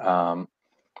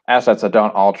assets that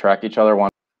don't all track each other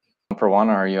one for one,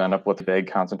 or you end up with a big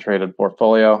concentrated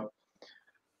portfolio.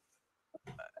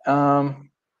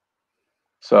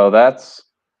 So that's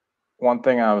one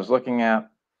thing I was looking at.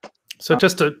 So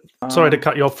just to, sorry to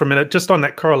cut you off for a minute, just on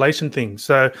that correlation thing.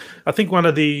 So I think one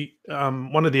of the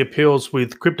appeals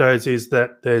with cryptos is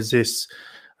that there's this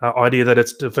idea that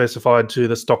it's diversified to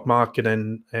the stock market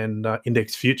and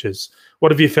index futures.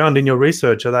 What have you found in your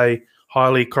research? Are they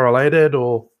highly correlated,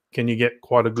 or can you get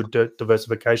quite a good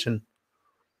diversification?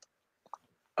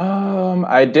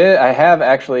 I have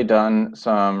actually done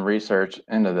some research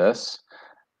into this,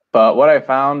 but what I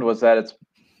found was that it's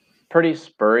pretty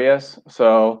spurious.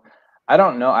 So I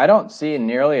don't know. I don't see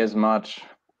nearly as much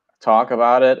talk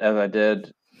about it as I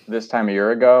did this time a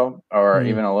year ago, or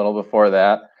even a little before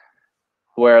that,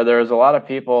 where there's a lot of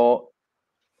people.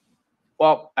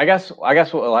 Well, I guess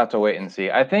we'll have to wait and see.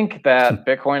 I think that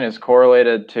Bitcoin is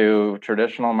correlated to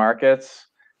traditional markets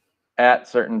at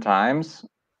certain times.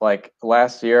 Like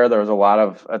last year, there was a lot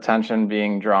of attention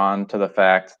being drawn to the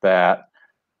fact that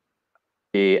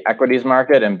the equities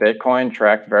market and Bitcoin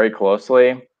tracked very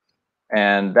closely.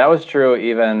 And that was true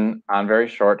even on very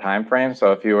short time frames.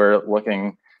 So if you were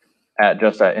looking at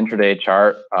just an intraday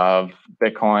chart of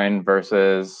Bitcoin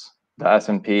versus the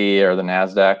S&P or the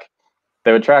NASDAQ,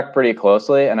 they would track pretty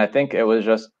closely. And I think it was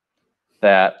just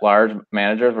that large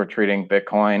managers were treating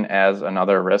Bitcoin as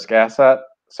another risk asset,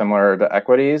 similar to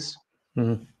equities.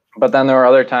 But then there were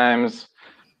other times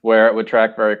where it would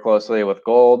track very closely with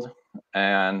gold,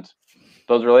 and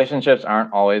those relationships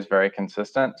aren't always very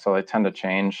consistent, so they tend to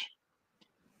change.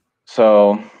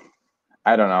 So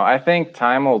I don't know. I think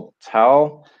time will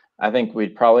tell. I think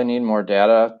we'd probably need more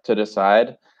data to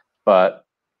decide, but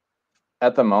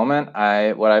at the moment,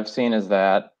 what I've seen is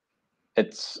that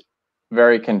it's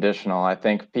very conditional. I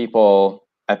think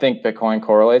Bitcoin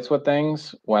correlates with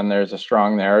things when there's a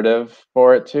strong narrative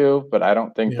for it too, but I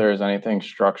don't think there's anything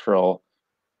structural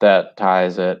that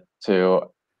ties it to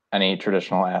any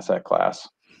traditional asset class.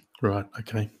 Right.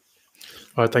 Okay.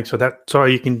 All right. Thanks for that.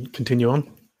 Sorry, you can continue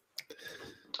on.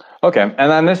 Okay.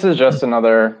 And then this is just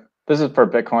this is for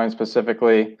Bitcoin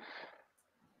specifically.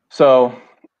 So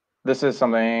this is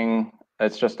something,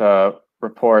 it's just a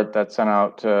report that's sent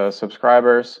out to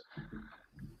subscribers.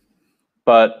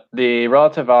 But the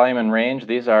relative volume and range,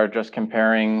 these are just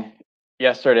comparing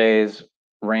yesterday's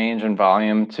range and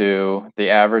volume to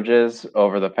the averages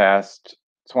over the past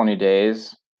 20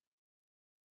 days.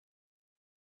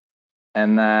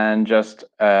 And then just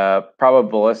a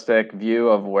probabilistic view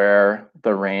of where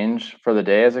the range for the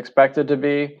day is expected to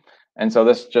be. And so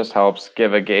this just helps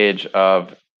give a gauge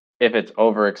of if it's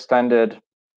overextended,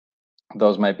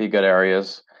 those might be good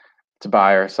areas to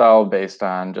buy or sell based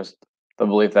on just the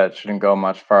belief that it shouldn't go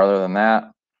much farther than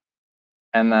that.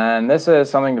 And then this is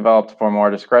something developed for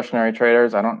more discretionary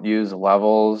traders. I don't use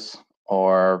levels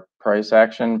or price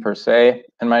action per se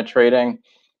in my trading,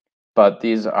 but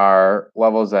these are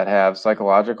levels that have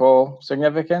psychological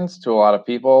significance to a lot of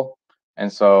people.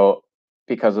 And so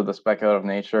because of the speculative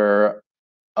nature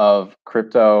of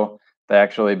crypto, they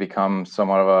actually become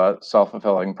somewhat of a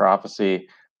self-fulfilling prophecy,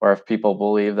 where if people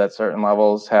believe that certain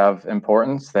levels have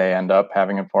importance, they end up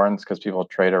having importance because people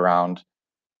trade around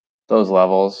those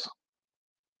levels.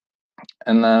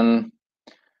 And then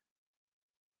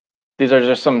these are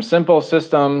just some simple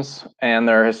systems and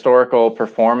their historical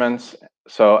performance.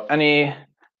 So any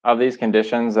of these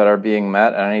conditions that are being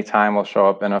met at any time will show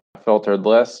up in a filtered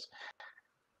list.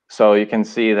 So you can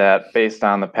see that based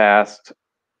on the past,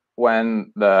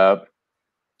 when the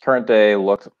current day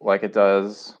looked like it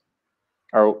does,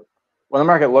 or when the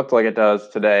market looked like it does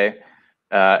today,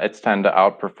 it's tend to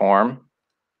outperform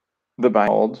the buy and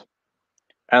hold.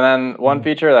 And then one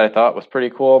feature that I thought was pretty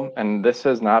cool, and this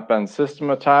has not been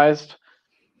systematized,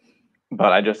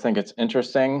 but I just think it's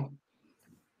interesting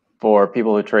for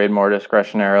people who trade more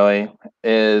discretionarily,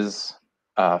 is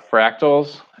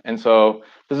fractals. And so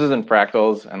this isn't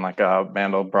fractals in like a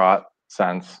Mandelbrot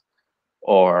sense,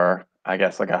 or I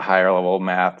guess like a higher level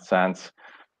math sense,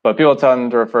 but people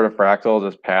tend to refer to fractals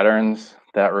as patterns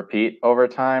that repeat over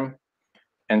time.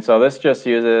 And so this just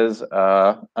uses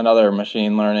another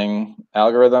machine learning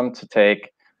algorithm to take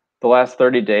the last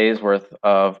 30 days worth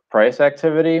of price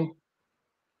activity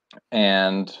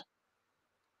and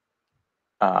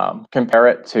compare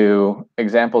it to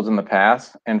examples in the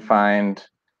past and find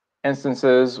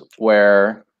instances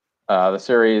where the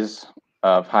series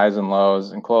of highs and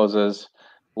lows and closes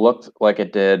looked like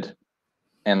it did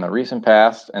in the recent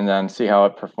past, and then see how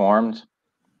it performed.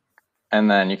 And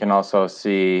then you can also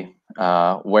see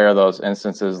where those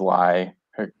instances lie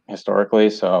historically.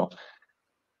 So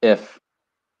if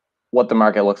what the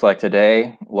market looks like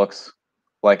today looks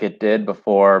like it did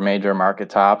before major market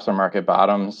tops or market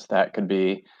bottoms, that could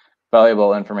be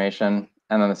valuable information.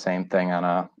 And then the same thing on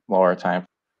a lower time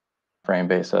frame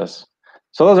basis.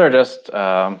 So those are just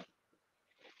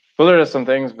some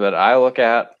things that I look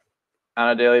at on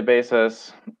a daily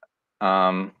basis,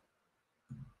 and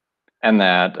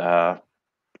that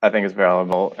I think is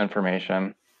valuable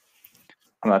information.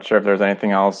 I'm not sure if there's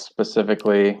anything else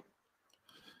specifically.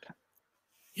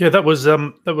 Yeah, that was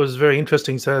very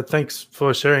interesting. So thanks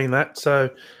for sharing that. So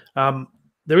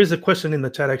there is a question in the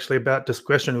chat actually about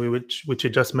discretionary, which you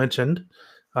just mentioned.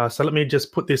 So let me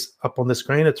just put this up on the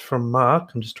screen. It's from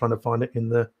Mark. I'm just trying to find it in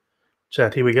the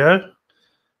chat. Here we go.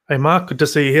 Hey, Mark, good to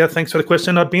see you here. Thanks for the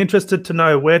question. I'd be interested to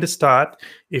know where to start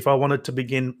if I wanted to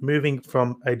begin moving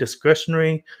from a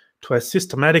discretionary to a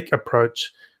systematic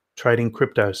approach trading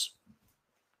cryptos.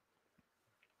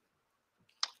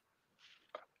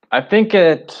 I think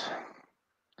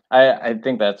I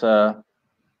think that's a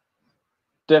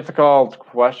difficult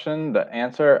question to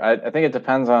answer. I think it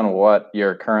depends on what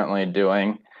you're currently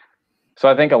doing. So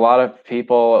I think a lot of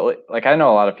people, like I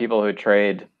know a lot of people who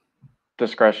trade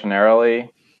discretionarily,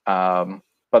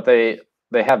 but they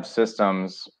have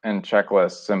systems and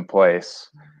checklists in place.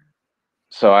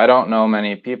 So I don't know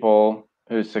many people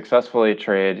who successfully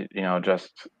trade,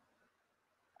 just,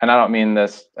 and I don't mean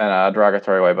this in a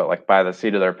derogatory way, but like by the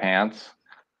seat of their pants.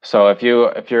 So if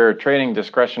you're trading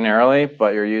discretionarily,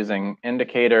 but you're using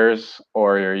indicators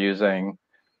or you're using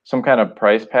some kind of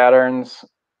price patterns,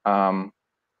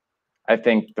 I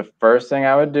think the first thing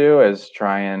I would do is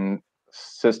try and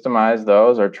systemize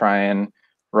those, or try and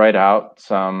write out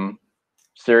some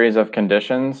series of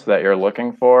conditions that you're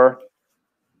looking for.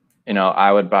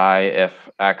 I would buy if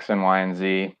X and Y and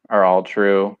Z are all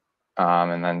true,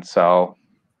 and then sell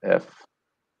if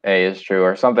A is true,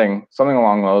 or something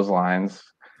along those lines.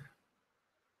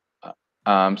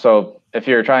 So if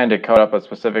you're trying to code up a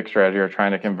specific strategy or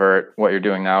trying to convert what you're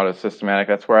doing now to systematic,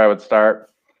 that's where I would start.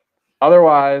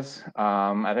 Otherwise,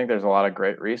 I think there's a lot of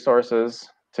great resources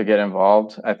to get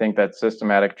involved. I think that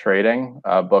Systematic Trading,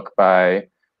 a book by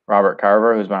Robert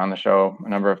Carver, who's been on the show a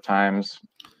number of times,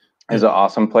 is an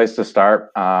awesome place to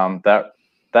start.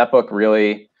 That book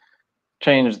really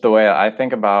changed the way I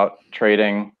think about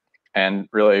trading, and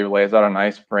really lays out a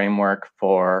nice framework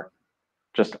for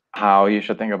just how you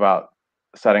should think about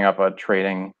setting up a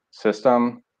trading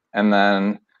system. And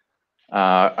then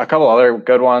a couple other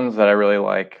good ones that I really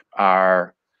like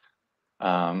are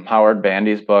Howard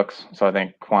Bandy's books. So I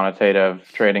think Quantitative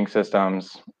Trading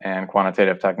Systems and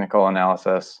Quantitative Technical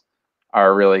Analysis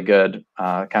are really good,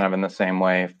 kind of in the same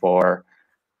way for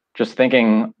just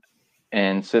thinking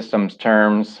in systems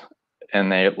terms,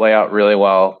 and they lay out really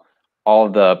well all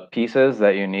of the pieces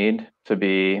that you need to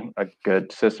be a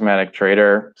good systematic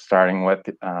trader, starting with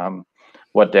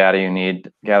what data you need,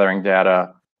 gathering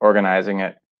data, organizing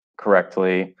it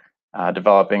correctly,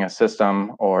 developing a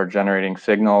system or generating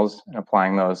signals and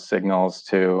applying those signals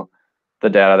to the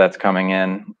data that's coming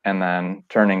in, and then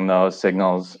turning those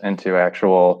signals into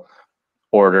actual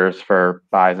orders for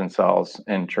buys and sells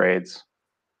in trades.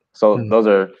 So those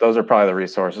are probably the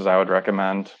resources I would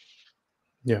recommend.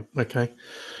 Yeah. Okay.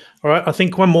 All right. I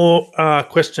think one more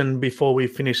question before we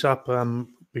finish up,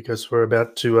 because we're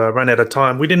about to run out of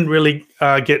time. We didn't really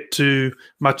get too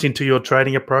much into your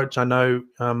trading approach. I know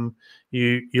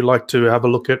you like to have a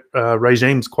look at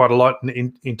regimes quite a lot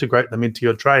and integrate them into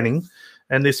your trading.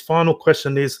 And this final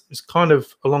question is kind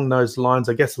of along those lines,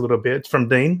 I guess, a little bit. It's from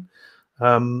Dean.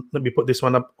 Let me put this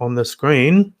one up on the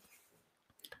screen.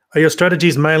 Are your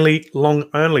strategies mainly long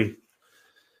only?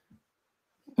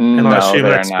 And I assume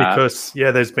that's because,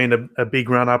 there's been a big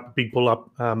run up, big bull up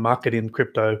market in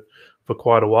crypto for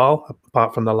quite a while,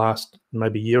 apart from the last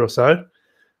maybe year or so.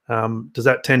 Does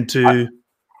that tend to?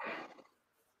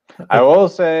 I will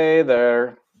say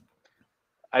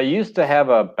I used to have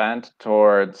a bent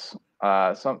towards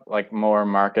some like more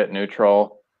market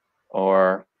neutral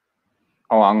or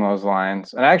along those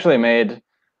lines, and I actually made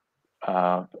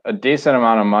a decent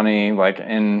amount of money like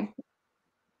in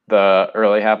the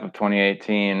early half of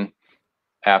 2018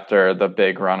 after the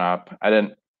big run up.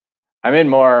 I made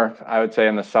more, I would say,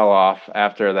 in the sell off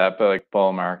after that big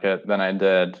bull market than I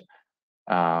did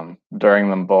during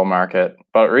the bull market.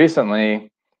 But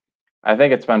recently, I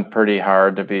think it's been pretty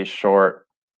hard to be short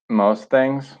most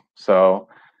things. So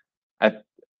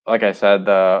like I said,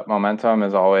 the momentum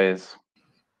is always,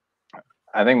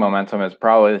 I think momentum is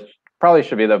probably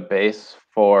should be the base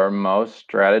for most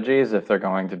strategies if they're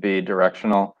going to be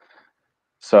directional.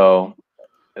 So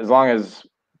as long as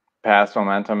past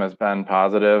momentum has been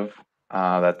positive,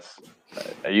 I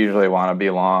usually want to be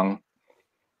long.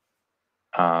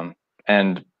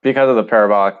 And because of the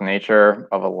parabolic nature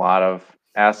of a lot of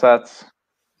assets,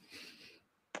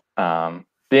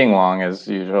 being long is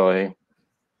usually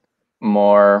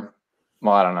more,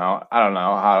 well, I don't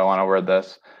know how I want to word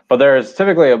this, but there's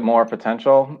typically more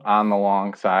potential on the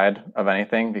long side of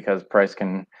anything because there's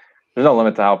no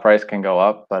limit to how price can go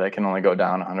up, but it can only go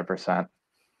down 100%.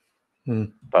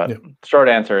 But short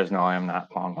answer is no, I am not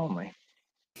long only.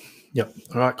 Yep.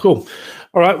 All right, cool.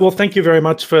 All right. Well, thank you very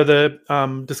much for the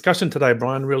discussion today,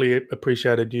 Brian. Really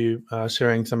appreciated you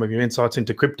sharing some of your insights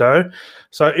into crypto.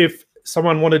 So if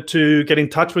someone wanted to get in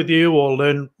touch with you or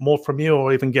learn more from you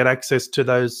or even get access to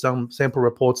those sample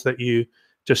reports that you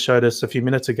just showed us a few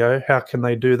minutes ago, how can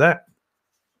they do that?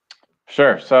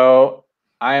 Sure. So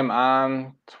I am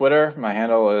on Twitter. My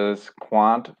handle is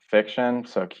QuantFiction.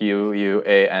 So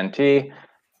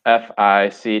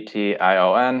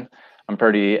QuantFiction. I'm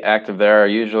pretty active there.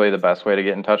 Usually the best way to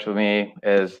get in touch with me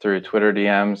is through Twitter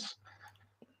DMs.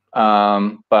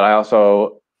 But I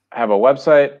also have a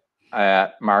website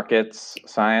at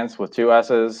marketsscience with 2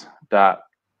 S's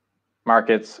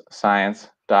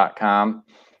marketsscience.com.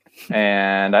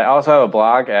 And I also have a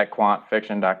blog at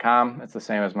quantfiction.com. It's the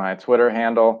same as my Twitter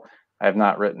handle. I have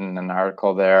not written an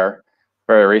article there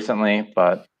very recently,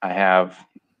 but I have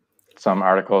some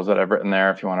articles that I've written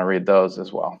there if you want to read those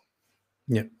as well.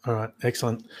 Yeah. All right.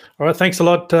 Excellent. All right. Thanks a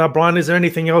lot, Brian. Is there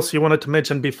anything else you wanted to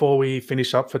mention before we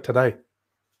finish up for today?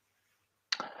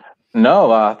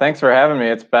 No, thanks for having me.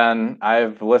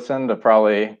 I've listened to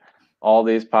probably all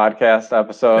these podcast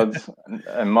episodes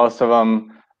and most of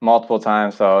them multiple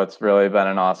times. So it's really been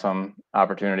an awesome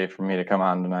opportunity for me to come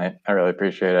on tonight. I really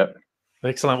appreciate it.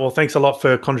 Excellent. Well, thanks a lot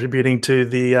for contributing to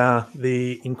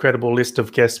the incredible list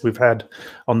of guests we've had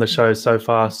on the show so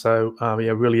far. So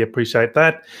yeah, really appreciate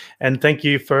that. And thank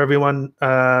you for everyone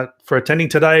for attending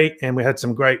today. And we had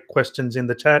some great questions in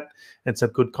the chat and some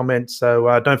good comments.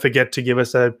 So don't forget to give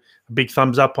us a big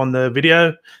thumbs up on the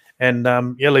video. And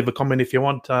yeah, leave a comment if you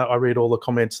want. I read all the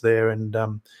comments there. And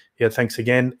yeah, thanks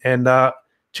again. And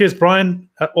cheers, Brian.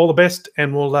 All the best,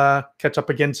 and we'll catch up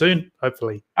again soon,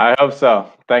 hopefully. I hope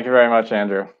so. Thank you very much,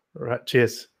 Andrew. All right.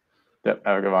 Cheers. Yep.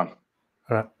 Have a good one.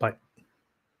 All right. Bye.